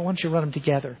federal government. Why don't you run them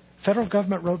together? Federal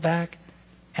government wrote back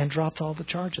and dropped all the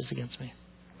charges against me.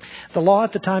 The law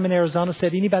at the time in Arizona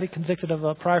said anybody convicted of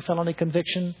a prior felony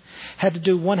conviction had to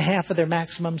do 1/2 of their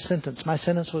maximum sentence. My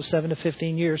sentence was 7 to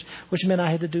 15 years, which meant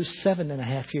I had to do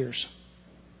 7.5 years.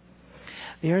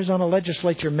 The Arizona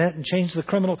legislature met and changed the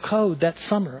criminal code that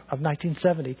summer of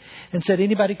 1970 and said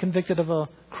anybody convicted of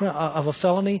a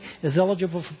felony is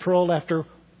eligible for parole after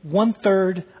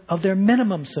 1/3 of their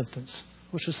minimum sentence,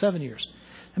 which was 7 years.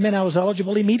 I mean, I was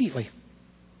eligible immediately.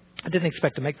 I didn't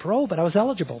expect to make parole, but I was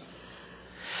eligible.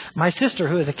 My sister,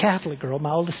 who is a Catholic girl,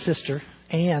 my oldest sister,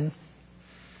 Anne,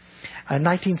 in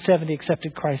 1970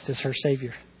 accepted Christ as her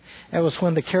Savior. That was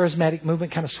when the charismatic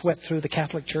movement kind of swept through the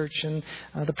Catholic Church and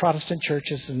the Protestant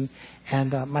churches,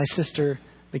 and my sister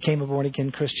became a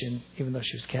born-again Christian, even though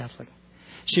she was Catholic.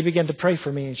 She began to pray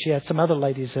for me, and she had some other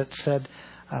ladies that said,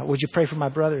 would you pray for my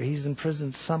brother? He's in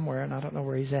prison somewhere, and I don't know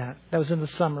where he's at. That was in the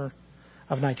summer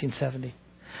of 1970.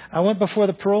 I went before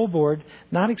the parole board,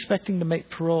 not expecting to make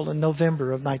parole in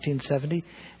November of 1970.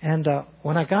 And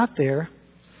when I got there,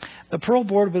 the parole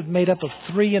board was made up of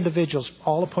 3 individuals,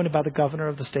 all appointed by the governor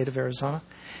of the state of Arizona.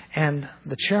 And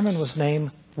the chairman was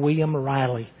named William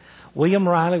Riley. William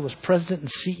Riley was president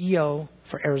and CEO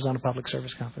for Arizona Public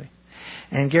Service Company.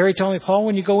 And Gary told me, Paul,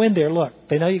 when you go in there, look,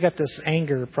 they know you got this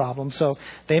anger problem, so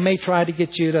they may try to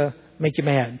get you to make you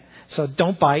mad. So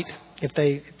don't bite. If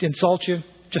they insult you,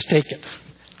 just take it.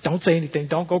 Don't say anything.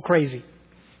 Don't go crazy.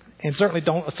 And certainly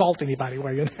don't assault anybody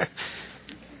while you're there.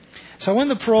 So I went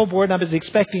to the parole board, and I was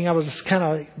expecting, I was kind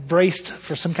of braced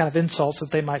for some kind of insults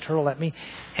that they might hurl at me.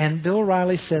 And Bill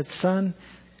Riley said, son,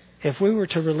 if we were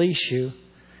to release you,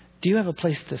 do you have a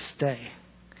place to stay?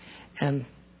 And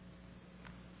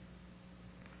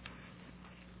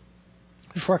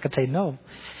before I could say no,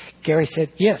 Gary said,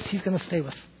 yes, he's going to stay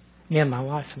with me and my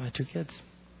wife and my 2 kids.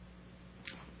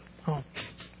 Oh.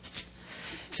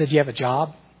 He said, do you have a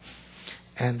job?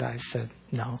 And I said,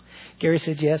 no. Gary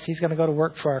said, yes, he's going to go to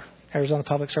work for Arizona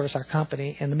Public Service, our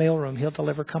company, in the mailroom. He'll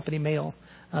deliver company mail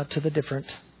to the different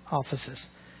offices.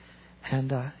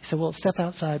 And he said, well, step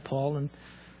outside, Paul. And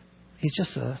he's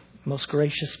just the most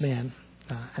gracious man.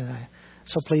 And I'm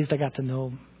so pleased I got to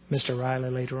know Mr. Riley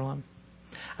later on.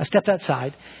 I stepped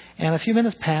outside, and a few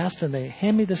minutes passed, and they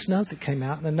handed me this note that came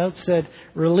out. And the note said,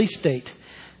 release date,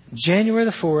 January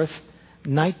the 4th,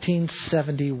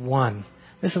 1971.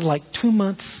 This is like 2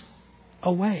 months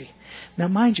away. Now,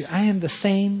 mind you, I am the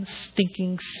same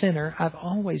stinking sinner I've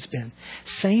always been.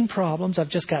 Same problems. I've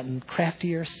just gotten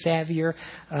craftier, savvier.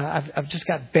 I've just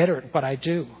got better at what I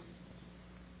do.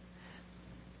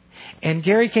 And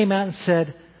Gary came out and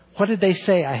said, what did they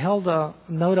say? I held a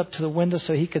note up to the window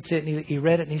so he could see it, and he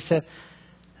read it, and he said,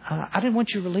 I didn't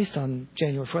want you released on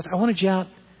January 4th. I wanted you out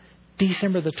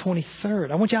December the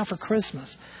 23rd. I want you out for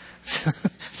Christmas. I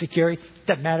said, Gary,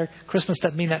 doesn't matter. Christmas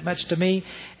doesn't mean that much to me.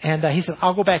 And he said,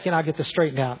 I'll go back in. I'll get this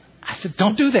straightened out. I said,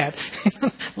 don't do that.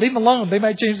 Leave them alone. They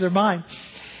might change their mind.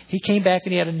 He came back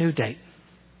and he had a new date.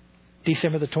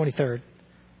 December the 23rd,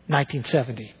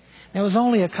 1970. Now, it was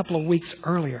only a couple of weeks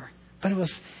earlier, but it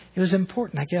was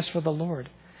important, I guess, for the Lord.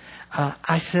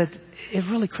 I said,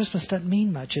 Christmas doesn't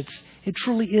mean much. It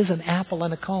truly is an apple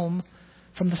and a comb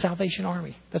from the Salvation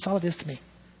Army. That's all it is to me.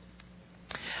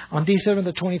 On December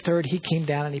the 23rd, he came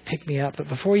down and he picked me up. But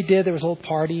before he did, there was a little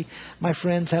party. My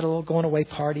friends had a little going-away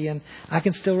party. And I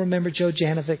can still remember Joe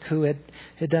Janovic, who had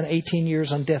done 18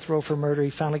 years on death row for murder.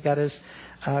 He finally got his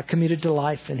commuted to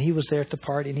life, and he was there at the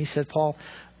party. And he said, Paul,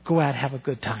 go out, have a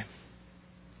good time.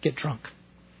 Get drunk.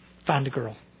 Find a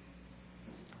girl.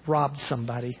 Rob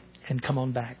somebody and come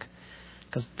on back.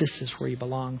 Because this is where you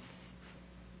belong.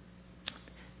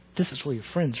 This is where your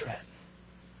friends are at.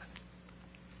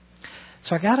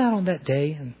 So I got out on that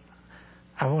day, and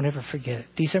I won't ever forget it.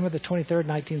 December the 23rd,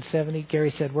 1970,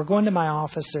 Gary said, we're going to my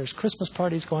office. There's Christmas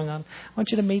parties going on. I want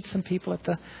you to meet some people at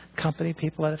the company,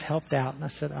 people that have helped out. And I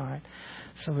said, all right.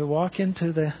 So we walk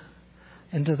into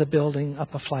the building,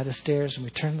 up a flight of stairs, and we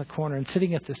turn the corner. And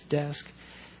sitting at this desk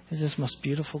is this most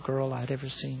beautiful girl I'd ever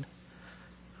seen.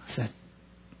 I said,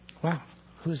 wow,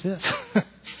 who's this?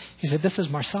 He said, this is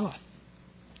Marcella.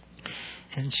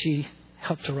 And she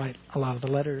helped to write a lot of the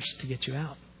letters to get you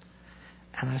out.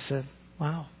 And I said,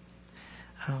 wow.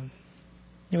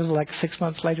 It was like 6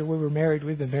 months later we were married.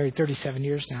 We've been married 37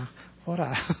 years now. What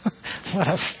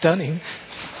a stunning.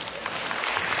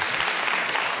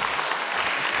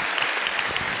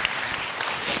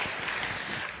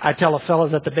 I tell the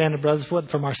fellows at the Band of Brothers, if it wasn't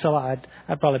for Marcella,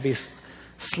 I'd probably be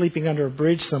sleeping under a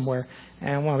bridge somewhere.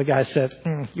 And one of the guys said,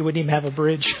 you wouldn't even have a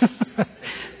bridge.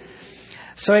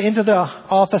 So into the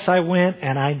office I went,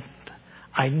 and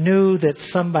I knew that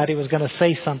somebody was going to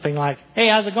say something like, hey,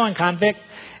 how's it going, convict?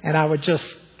 And I would just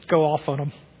go off on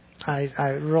them. I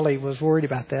really was worried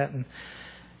about that. And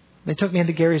they took me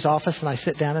into Gary's office, and I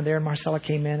sit down in there, and Marcella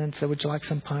came in and said, would you like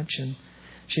some punch? And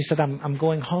she said, I'm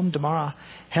going home tomorrow.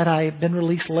 Had I been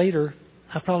released later,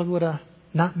 I probably would have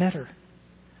not met her.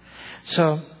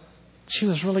 So she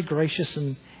was really gracious,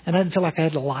 and I didn't feel like I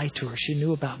had to lie to her. She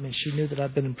knew about me. She knew that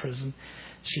I'd been in prison.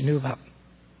 She knew about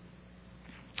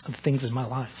the things in my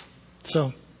life.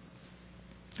 So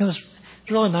it was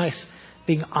really nice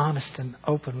being honest and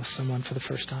open with someone for the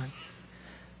first time.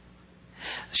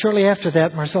 Shortly after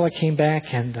that, Marcella came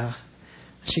back, and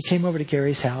she came over to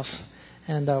Gary's house,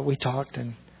 and we talked,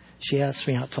 and she asked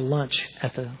me out to lunch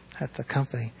at the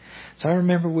company. So I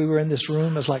remember we were in this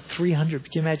room. It was like 300.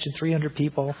 Can you imagine 300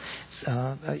 people?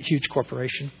 A huge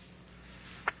corporation.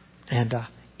 And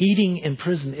eating in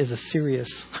prison is a serious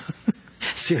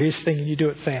thing, and you do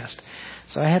it fast.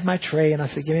 So I had my tray, and I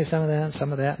said, give me some of that and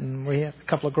some of that. And we had a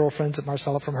couple of girlfriends at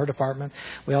Marcella from her department.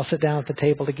 We all sit down at the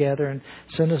table together, and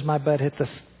as soon as my butt hit the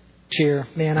chair,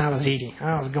 man, I was eating.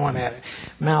 I was going at it.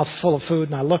 Mouth full of food,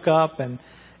 and I look up, and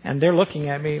they're looking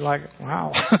at me like,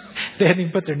 wow. They hadn't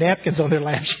even put their napkins on their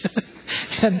laps.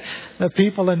 And the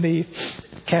people in the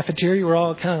cafeteria were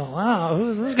all kind of, wow,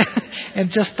 who's this guy? And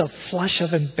just a flush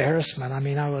of embarrassment. I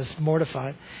mean, I was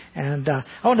mortified. And I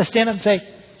wanted to stand up and say,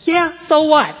 yeah, so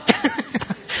what?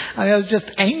 I was just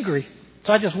angry.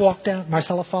 So I just walked out.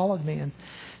 Marcella followed me, and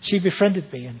she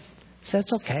befriended me and said,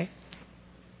 it's okay.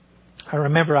 I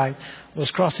remember I was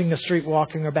crossing the street,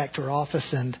 walking her back to her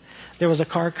office, and there was a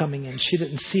car coming in. She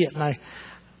didn't see it, and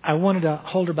I wanted to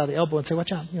hold her by the elbow and say,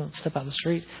 watch out, step out of the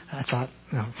street. I thought,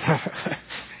 no.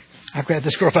 I grabbed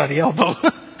this girl by the elbow.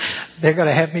 They're going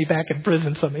to have me back in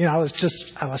prison. So, I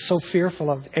was so fearful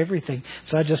of everything.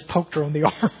 So I just poked her on the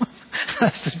arm.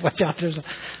 I said, watch out, there's a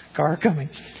car coming.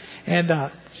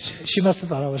 And she must have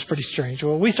thought I was pretty strange.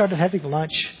 Well, we started having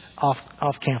lunch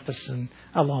off campus and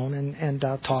alone and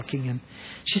talking. And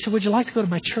she said, would you like to go to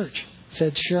my church? I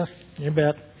said, sure, you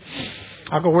bet.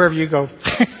 I'll go wherever you go.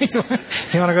 You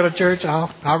want to go to church?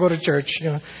 I'll go to church.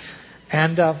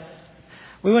 And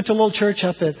we went to a little church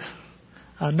up at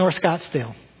North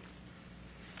Scottsdale.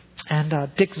 And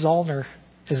Dick Zollner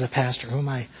is a pastor whom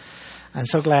I'm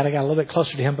so glad I got a little bit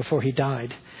closer to him before he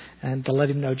died, and to let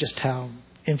him know just how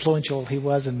influential he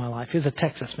was in my life. He was a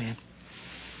Texas man.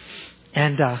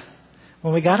 And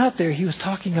when we got up there, he was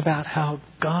talking about how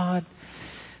God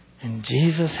and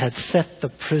Jesus had set the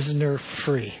prisoner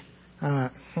free.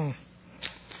 I'm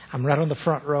right on the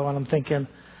front row, and I'm thinking,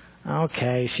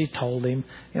 okay, she told him,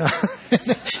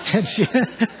 and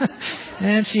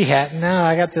she hadn't. Now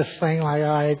I got this thing like, all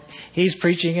right, he's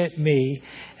preaching at me,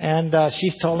 and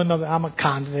she's told him I'm a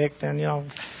convict, and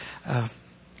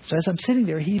so as I'm sitting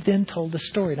there, he then told the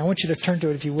story, and I want you to turn to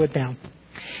it if you would now.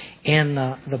 In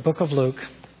the book of Luke,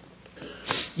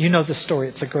 you know the story.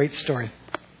 It's a great story.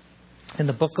 In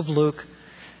the book of Luke,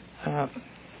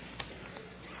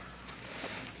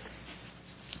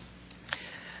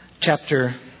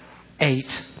 chapter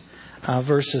 8,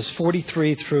 verses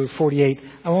 43 through 48.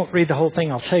 I won't read the whole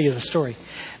thing. I'll tell you the story.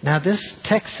 Now, this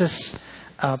Texas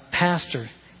pastor,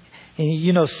 and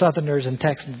you know Southerners and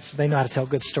Texans, they know how to tell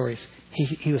good stories.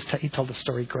 He told the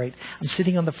story great. I'm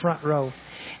sitting on the front row, and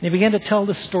he began to tell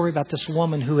the story about this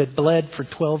woman who had bled for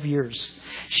 12 years.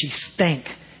 She stank.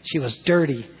 She was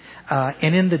dirty.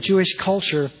 And in the Jewish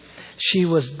culture, she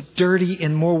was dirty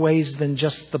in more ways than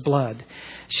just the blood.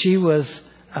 She was...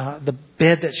 the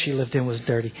bed that she lived in was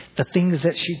dirty. The things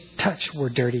that she touched were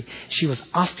dirty. She was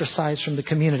ostracized from the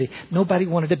community. Nobody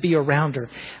wanted to be around her.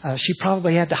 She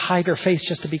probably had to hide her face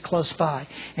just to be close by.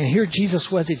 And here Jesus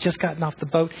was. He'd just gotten off the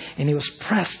boat, and he was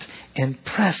pressed and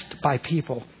pressed by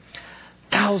people.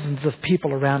 Thousands of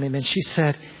people around him. And she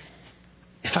said,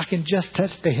 if I can just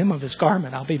touch the hem of his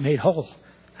garment, I'll be made whole.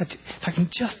 If I can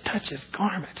just touch his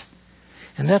garment.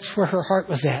 And that's where her heart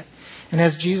was at. And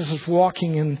as Jesus was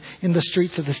walking in the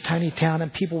streets of this tiny town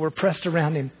and people were pressed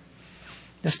around him,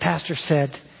 this pastor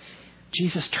said,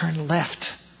 Jesus turned left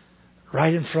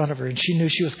right in front of her, and she knew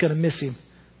she was going to miss him.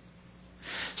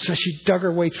 So she dug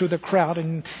her way through the crowd,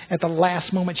 and at the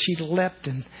last moment she leapt,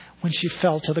 and when she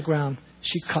fell to the ground,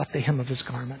 she caught the hem of his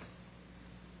garment.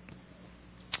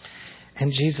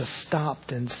 And Jesus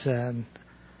stopped and said,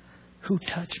 who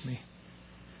touched me?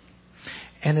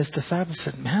 And his disciples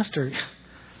said, Master,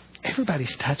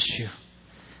 everybody's touched you.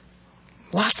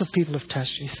 Lots of people have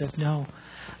touched you. He said, no,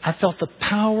 I felt the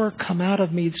power come out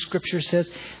of me. Scripture says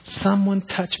someone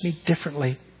touched me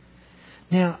differently.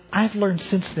 Now, I've learned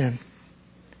since then,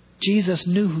 Jesus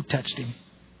knew who touched him.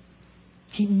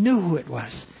 He knew who it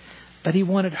was, but he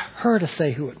wanted her to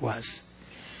say who it was.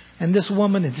 And this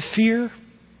woman, in fear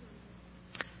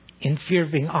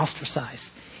of being ostracized,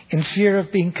 in fear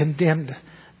of being condemned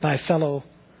by fellow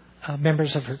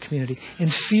members of her community, in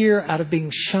fear out of being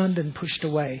shunned and pushed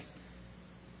away,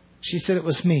 she said, it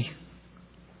was me.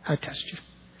 I touched you.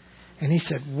 And he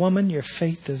said, woman, your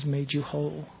faith has made you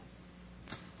whole.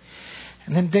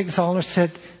 And then Diggs Allner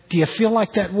said, do you feel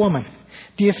like that woman?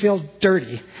 Do you feel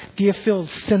dirty? Do you feel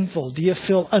sinful? Do you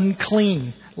feel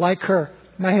unclean like her?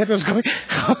 My head was going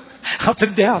up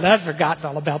and down. I'd forgotten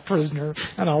all about prisoner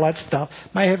and all that stuff.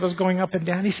 My head was going up and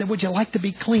down. He said, would you like to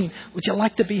be clean? Would you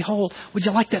like to be whole? Would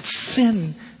you like that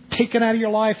sin taken out of your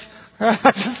life?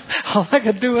 All I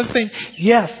could do was think,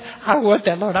 yes, I want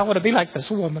that, Lord. I want to be like this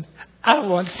woman. I don't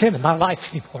want sin in my life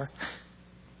anymore.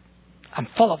 I'm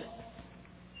full of it.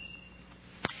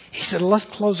 He said, let's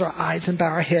close our eyes and bow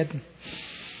our head.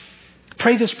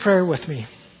 Pray this prayer with me.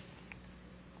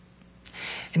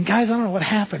 And guys, I don't know what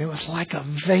happened. It was like a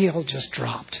veil just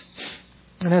dropped.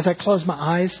 And as I closed my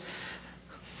eyes,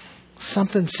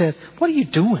 something said, what are you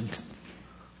doing?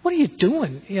 What are you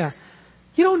doing? Yeah.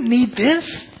 You don't need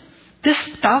this. This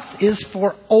stuff is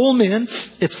for old men.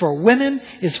 It's for women.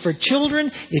 It's for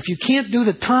children. If you can't do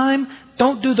the time,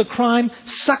 don't do the crime.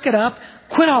 Suck it up.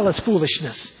 Quit all this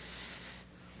foolishness.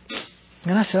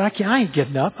 And I said, I ain't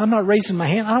getting up. I'm not raising my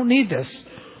hand. I don't need this.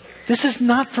 This is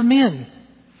not for men.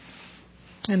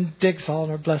 And Diggs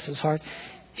Allner, bless his heart,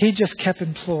 he just kept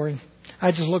imploring.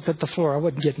 I just looked at the floor. I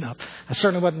wasn't getting up. I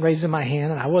certainly wasn't raising my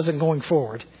hand, and I wasn't going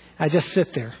forward. I just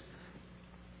sit there.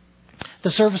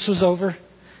 The service was over,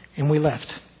 and we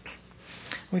left.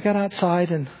 We got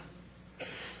outside, and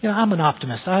I'm an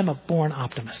optimist. I'm a born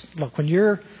optimist. Look, when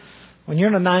you're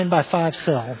in a 9x5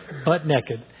 cell, butt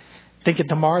naked, thinking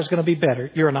tomorrow's going to be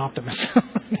better, you're an optimist.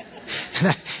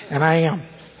 And I am.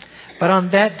 But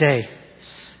on that day,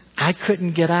 I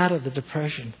couldn't get out of the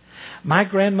depression. My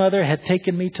grandmother had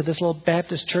taken me to this little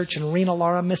Baptist church in Rena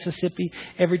Lara, Mississippi,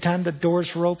 every time the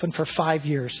doors were open for 5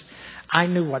 years. I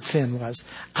knew what sin was.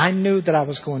 I knew that I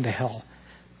was going to hell.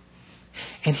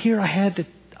 And here I had the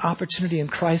opportunity,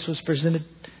 and Christ was presented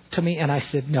to me, and I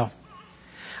said, no.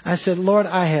 I said, Lord,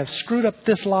 I have screwed up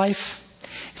this life.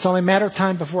 It's only a matter of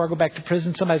time before I go back to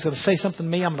prison. Somebody's going to say something to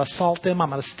me. I'm going to assault them.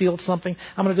 I'm going to steal something.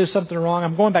 I'm going to do something wrong.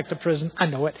 I'm going back to prison. I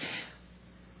know it.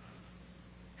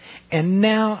 And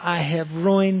now I have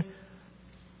ruined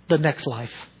the next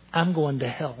life. I'm going to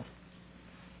hell.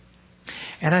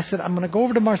 And I said, I'm going to go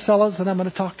over to Marcella's and I'm going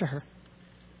to talk to her.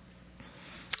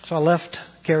 So I left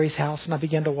Gary's house and I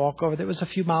began to walk over. There was a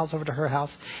few miles over to her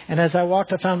house. And as I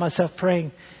walked, I found myself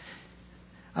praying,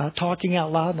 talking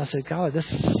out loud. And I said, God, this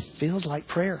feels like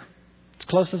prayer. It's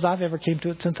close as I've ever came to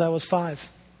it since I was 5.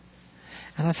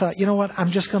 And I thought, you know what?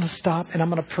 I'm just going to stop and I'm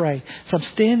going to pray. So I'm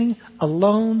standing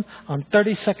alone on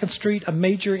 32nd Street, a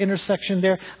major intersection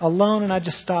there, alone. And I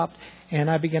just stopped and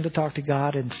I began to talk to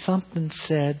God. And something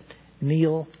said,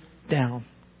 kneel down.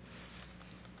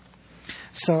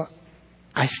 So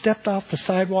I stepped off the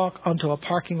sidewalk onto a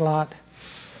parking lot.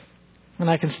 And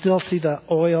I can still see the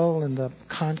oil and the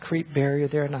concrete barrier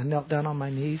there. And I knelt down on my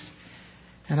knees.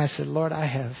 And I said, Lord, I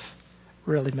have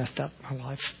really messed up my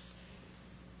life.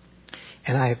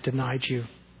 And I have denied you.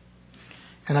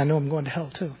 And I know I'm going to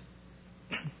hell too.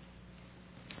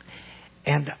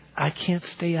 And I can't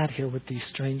stay out here with these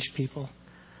strange people.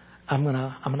 I'm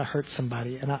gonna hurt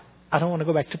somebody. And I don't want to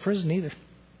go back to prison either.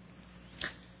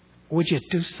 Would you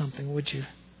do something? Would you?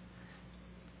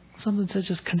 Something said,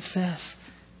 just confess.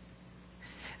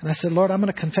 And I said, Lord, I'm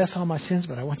going to confess all my sins,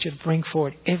 but I want you to bring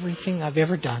forward everything I've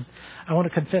ever done. I want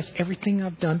to confess everything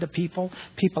I've done to people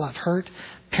I've hurt,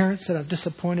 parents that I've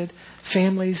disappointed,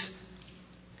 families.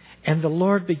 And the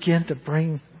Lord began to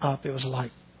bring up, it was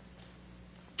like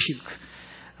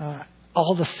puke,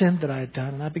 all the sin that I had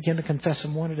done. And I began to confess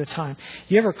them one at a time.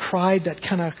 You ever cried that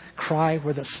kind of cry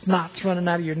where the snot's running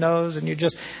out of your nose and you're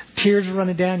just, tears are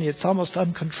running down you? It's almost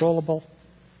uncontrollable.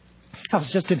 I was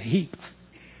just in a heap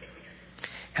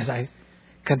as I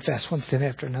confessed one sin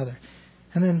after another.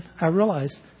 And then I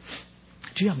realized,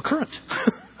 gee, I'm current.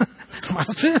 My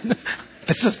sin.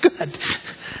 This is good.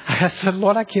 I said,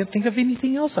 Lord, I can't think of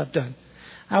anything else I've done.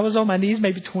 I was on my knees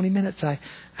maybe 20 minutes. I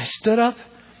stood up.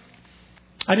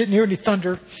 I didn't hear any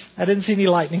thunder. I didn't see any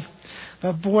lightning.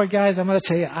 But boy, guys, I'm going to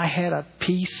tell you, I had a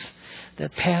peace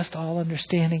that passed all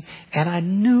understanding. And I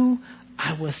knew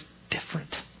I was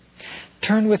different.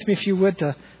 Turn with me, if you would,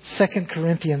 to 2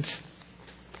 Corinthians.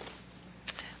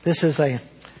 This is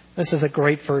a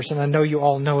great verse, and I know you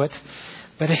all know it,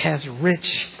 but it has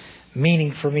rich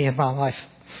meaning for me in my life.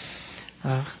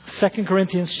 2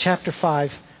 Corinthians chapter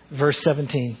 5, verse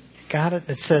 17. Got it?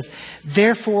 It says,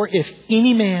 therefore, if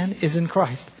any man is in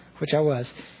Christ, which I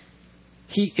was,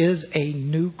 he is a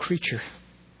new creature.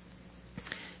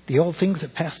 The old things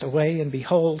have passed away, and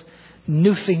behold,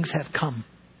 new things have come.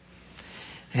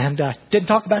 And didn't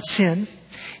talk about sin.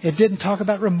 It didn't talk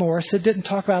about remorse. It didn't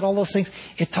talk about all those things.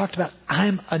 It talked about,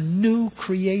 I'm a new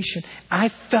creation. I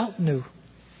felt new.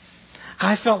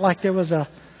 I felt like there was a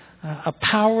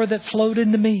power that flowed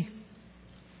into me.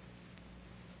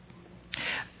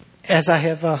 As I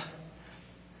have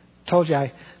told you,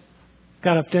 I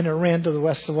got up dinner, ran to the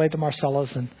west away to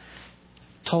Marcella's and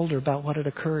told her about what had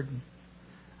occurred.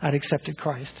 I'd accepted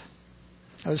Christ.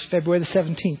 That was February the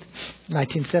 17th,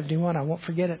 1971. I won't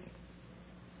forget it.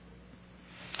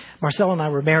 Marcella and I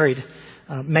were married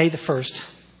May the 1st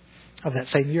of that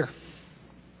same year.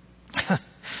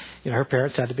 Her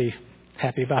parents had to be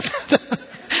happy about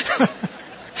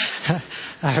that.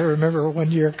 I remember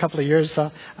one year, a couple of years,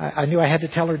 I knew I had to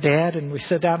tell her dad, and we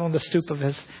sat down on the stoop of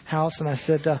his house, and I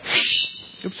said,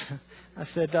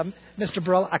 Mr.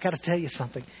 Burrell, I got to tell you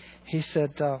something. He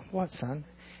said, what, son?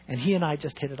 And he and I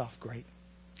just hit it off great.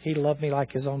 He loved me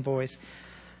like his own boys.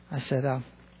 I said,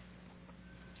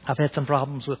 I've had some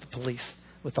problems with the police,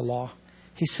 with the law.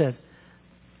 He said,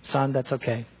 son, that's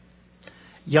okay.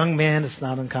 Young men, it's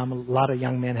not uncommon. A lot of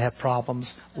young men have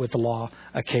problems with the law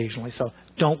occasionally. So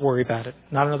don't worry about it.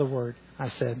 Not another word. I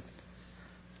said,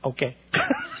 okay.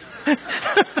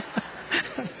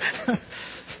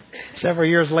 Several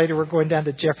years later, we're going down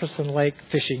to Jefferson Lake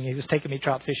fishing. He was taking me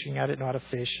trout fishing. I didn't know how to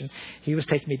fish. And he was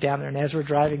taking me down there. And as we're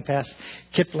driving past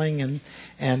Kipling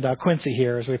and Quincy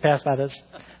here, as we passed by this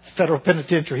federal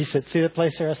penitentiary, he said, see that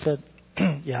place there? I said,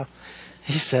 yeah.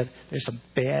 He said, there's some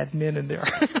bad men in there.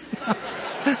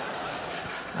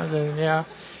 I said,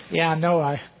 yeah, I know.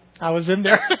 I was in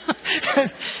there.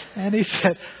 And he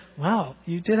said, wow,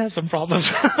 you did have some problems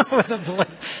with the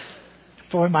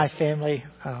boy, my family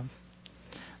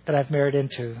that I've married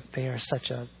into. They are such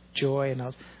a joy,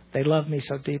 and they love me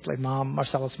so deeply.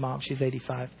 Marcella's mom, she's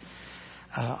 85.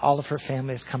 All of her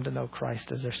family has come to know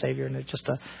Christ as their Savior, and it's just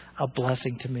a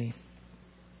blessing to me.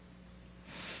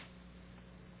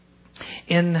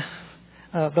 In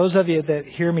those of you that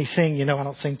hear me sing, I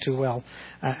don't sing too well.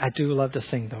 I do love to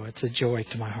sing, though. It's a joy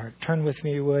to my heart. Turn with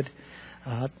me, you would.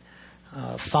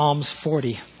 Psalms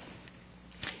 40.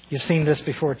 You've seen this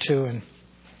before, too. And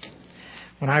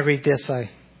when I read this,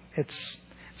 it's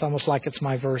almost like it's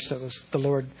my verse. The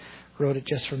Lord wrote it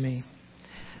just for me.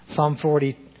 Psalm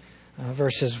 40,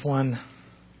 verses 1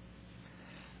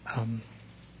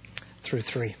 through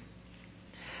 3.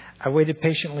 I waited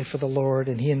patiently for the Lord,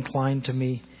 and He inclined to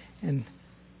me and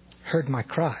heard my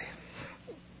cry.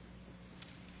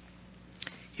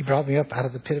 He brought me up out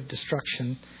of the pit of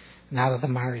destruction and out of the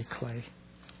miry clay.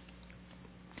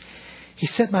 He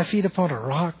set my feet upon a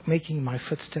rock, making my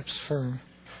footsteps firm.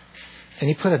 And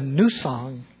He put a new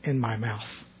song in my mouth,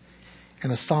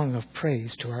 and a song of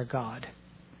praise to our God.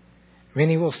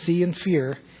 Many will see and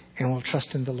fear and will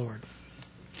trust in the Lord.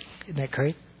 Isn't that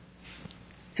great?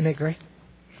 Isn't that great?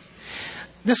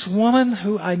 This woman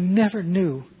who I never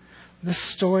knew, this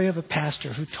story of a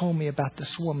pastor who told me about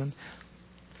this woman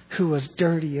who was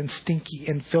dirty and stinky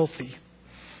and filthy.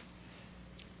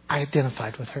 I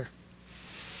identified with her.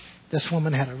 This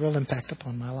woman had a real impact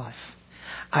upon my life.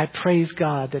 I praise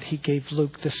God that He gave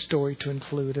Luke this story to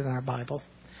include in our Bible.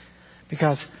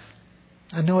 Because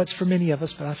I know it's for many of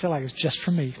us, but I feel like it's just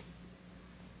for me.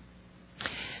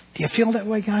 Do you feel that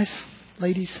way, guys?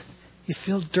 Ladies? You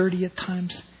feel dirty at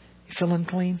times? You feel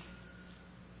unclean?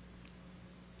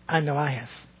 I know I have.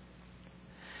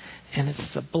 And it's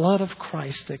the blood of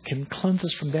Christ that can cleanse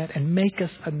us from that and make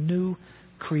us a new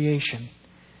creation.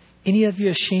 Any of you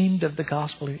ashamed of the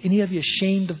gospel? Any of you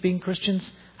ashamed of being Christians?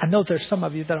 I know there's some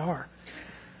of you that are.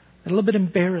 A little bit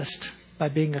embarrassed by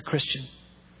being a Christian.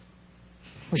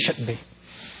 We shouldn't be.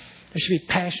 There should be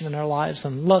passion in our lives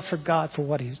and love for God for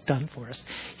what He's done for us.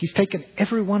 He's taken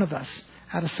every one of us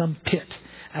out of some pit,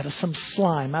 out of some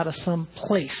slime, out of some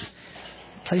place,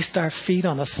 placed our feet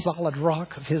on a solid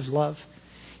rock of His love.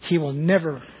 He will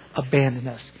never abandon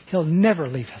us. He'll never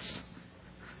leave us.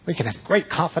 We can have great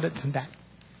confidence in that.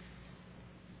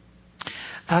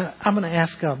 I'm going to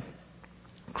ask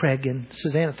Craig and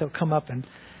Susanna if they'll come up and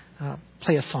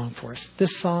play a song for us. This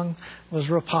song was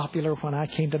real popular when I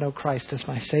came to know Christ as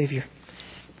my Savior.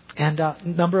 And a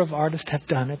number of artists have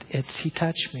done it. It's He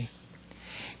Touched Me.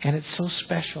 And it's so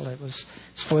special.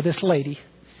 It's for this lady.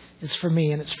 It's for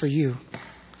me and it's for you.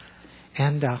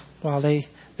 And while they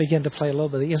begin to play a little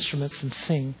bit of the instruments and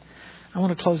sing, I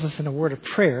want to close this in a word of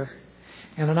prayer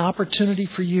and an opportunity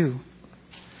for you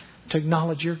to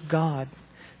acknowledge your God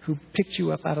who picked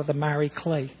you up out of the miry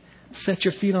clay, set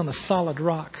your feet on a solid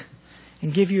rock,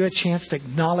 and give you a chance to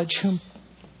acknowledge Him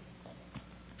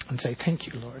and say, thank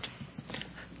you, Lord.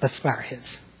 Let's bow our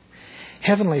heads.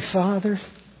 Heavenly Father,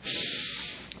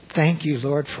 thank you,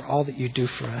 Lord, for all that you do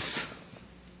for us.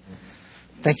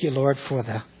 Thank you, Lord, for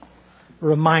the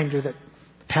reminder that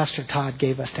Pastor Todd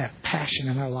gave us to have passion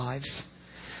in our lives,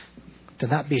 to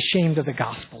not be ashamed of the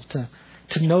gospel,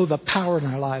 to know the power in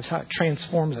our lives, how it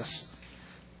transforms us.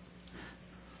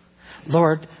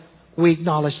 Lord, we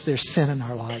acknowledge there's sin in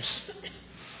our lives.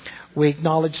 We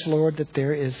acknowledge, Lord, that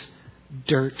there is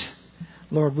dirt.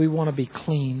 Lord, we want to be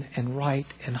clean and right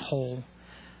and whole,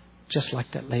 just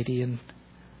like that lady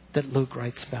that Luke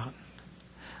writes about.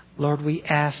 Lord, we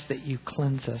ask that you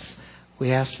cleanse us.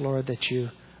 We ask, Lord, that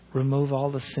you remove all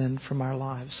the sin from our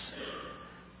lives.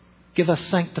 Give us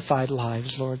sanctified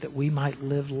lives, Lord, that we might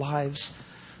live lives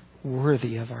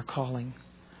worthy of our calling.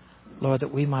 Lord,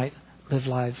 that we might live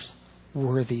lives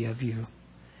worthy of you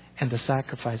and the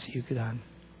sacrifice that you've done.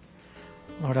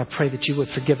 Lord, I pray that you would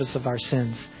forgive us of our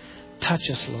sins. Touch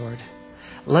us, Lord.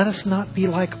 Let us not be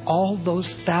like all those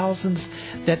thousands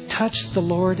that touched the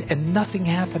Lord and nothing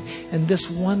happened. And this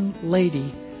one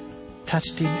lady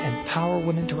touched Him and power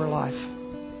went into her life.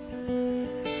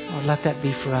 Lord, let that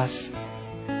be for us.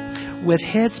 With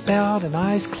heads bowed and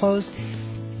eyes closed,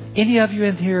 any of you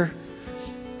in here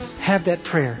have that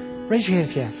prayer? Raise your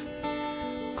hand if you have.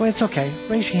 Go ahead, it's okay.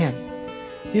 Raise your hand.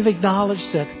 You've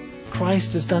acknowledged that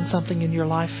Christ has done something in your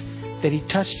life, that He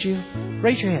touched you.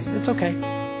 Raise your hand. It's okay.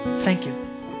 Thank you.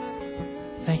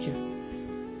 Thank you.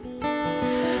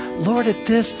 Lord, at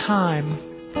this time,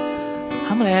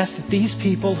 I'm going to ask that these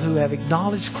people who have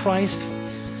acknowledged Christ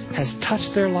has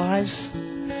touched their lives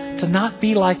to not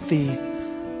be like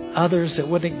the others that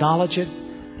wouldn't acknowledge it.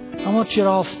 I want you to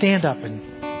all stand up.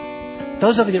 And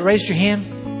those of you that raised your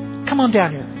hand, come on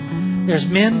down here. There's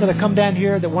men that have come down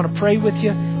here that want to pray with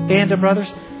you. Band of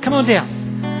brothers, come on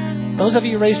down. Those of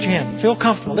you who raised your hand, feel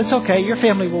comfortable. It's okay. Your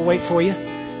family will wait for you.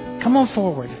 Come on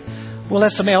forward. We'll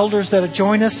have some elders that will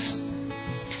join us.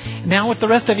 Now, with the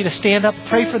rest of you to stand up,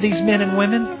 pray for these men and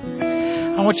women.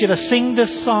 I want you to sing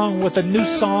this song with a new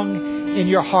song in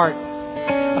your heart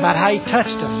about how He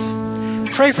touched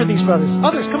us. Pray for these brothers.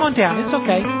 Others, come on down. It's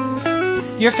okay.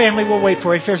 Your family will wait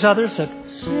for you. If there's others,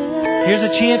 here's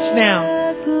a chance now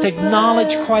to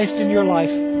acknowledge Christ in your life,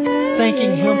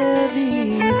 thanking Him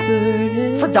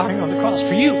for dying on the cross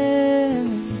for you,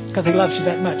 because He loves you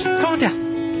that much. Come on down.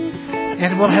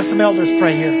 And we'll have some elders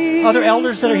pray here. Other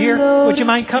elders that are here, would you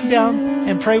mind come down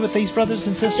and pray with these brothers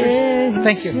and sisters?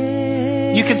 Thank you.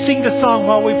 You can sing the song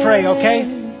while we pray, okay?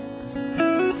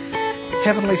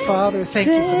 Heavenly Father, thank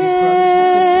you for these brothers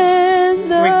and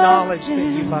sisters. We acknowledge that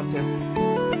you loved them.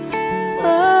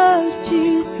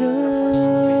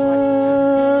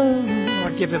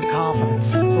 give them confidence.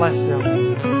 Bless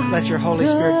them. Let your Holy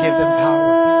Spirit give them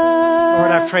power. Lord,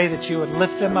 I pray that you would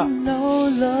lift them up.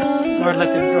 Lord, let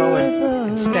them grow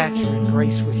in stature and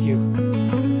grace with you.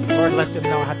 Lord, let them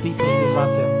know how deeply you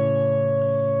love them.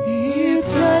 You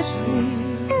touch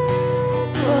me.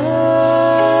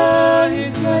 Oh, you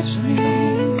touch me.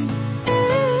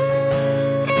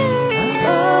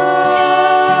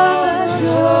 Oh, that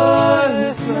joy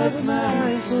that floods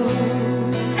my soul.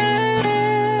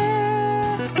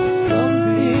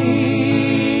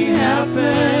 Something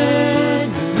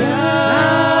happened.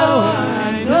 Now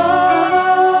I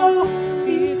know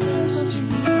He touched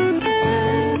me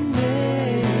and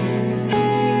made me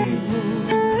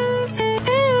whole.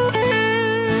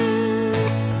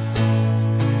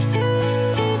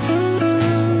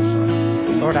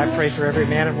 Lord, I pray for every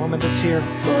man and woman that's here.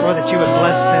 Lord, that you would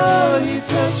bless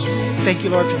them. Thank you,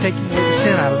 Lord, for taking away the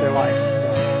sin out of their life.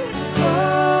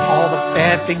 All the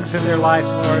bad things in their life,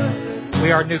 Lord.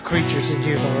 We are new creatures in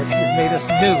you, Lord. You've made us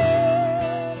new.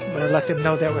 Lord, let them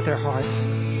know that with their hearts.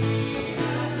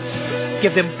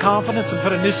 Give them confidence and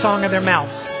put a new song in their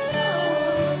mouths.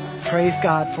 Praise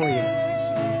God for you.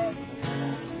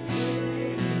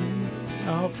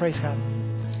 Oh, praise God.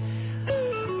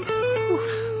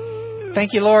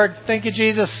 Thank you, Lord. Thank you,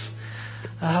 Jesus.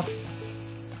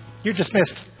 You're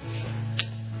dismissed.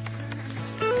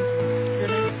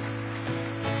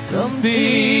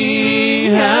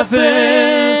 Something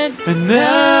happened, and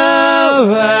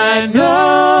now I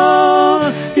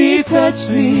know He touched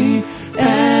me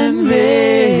and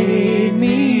made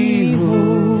me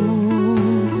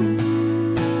whole.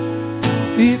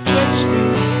 He touched me.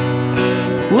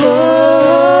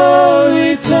 Whoa,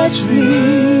 He touched me.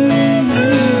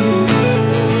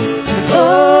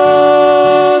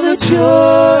 Oh, the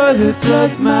joy that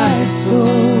floods my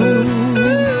soul.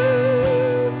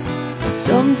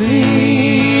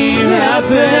 Something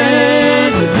happened.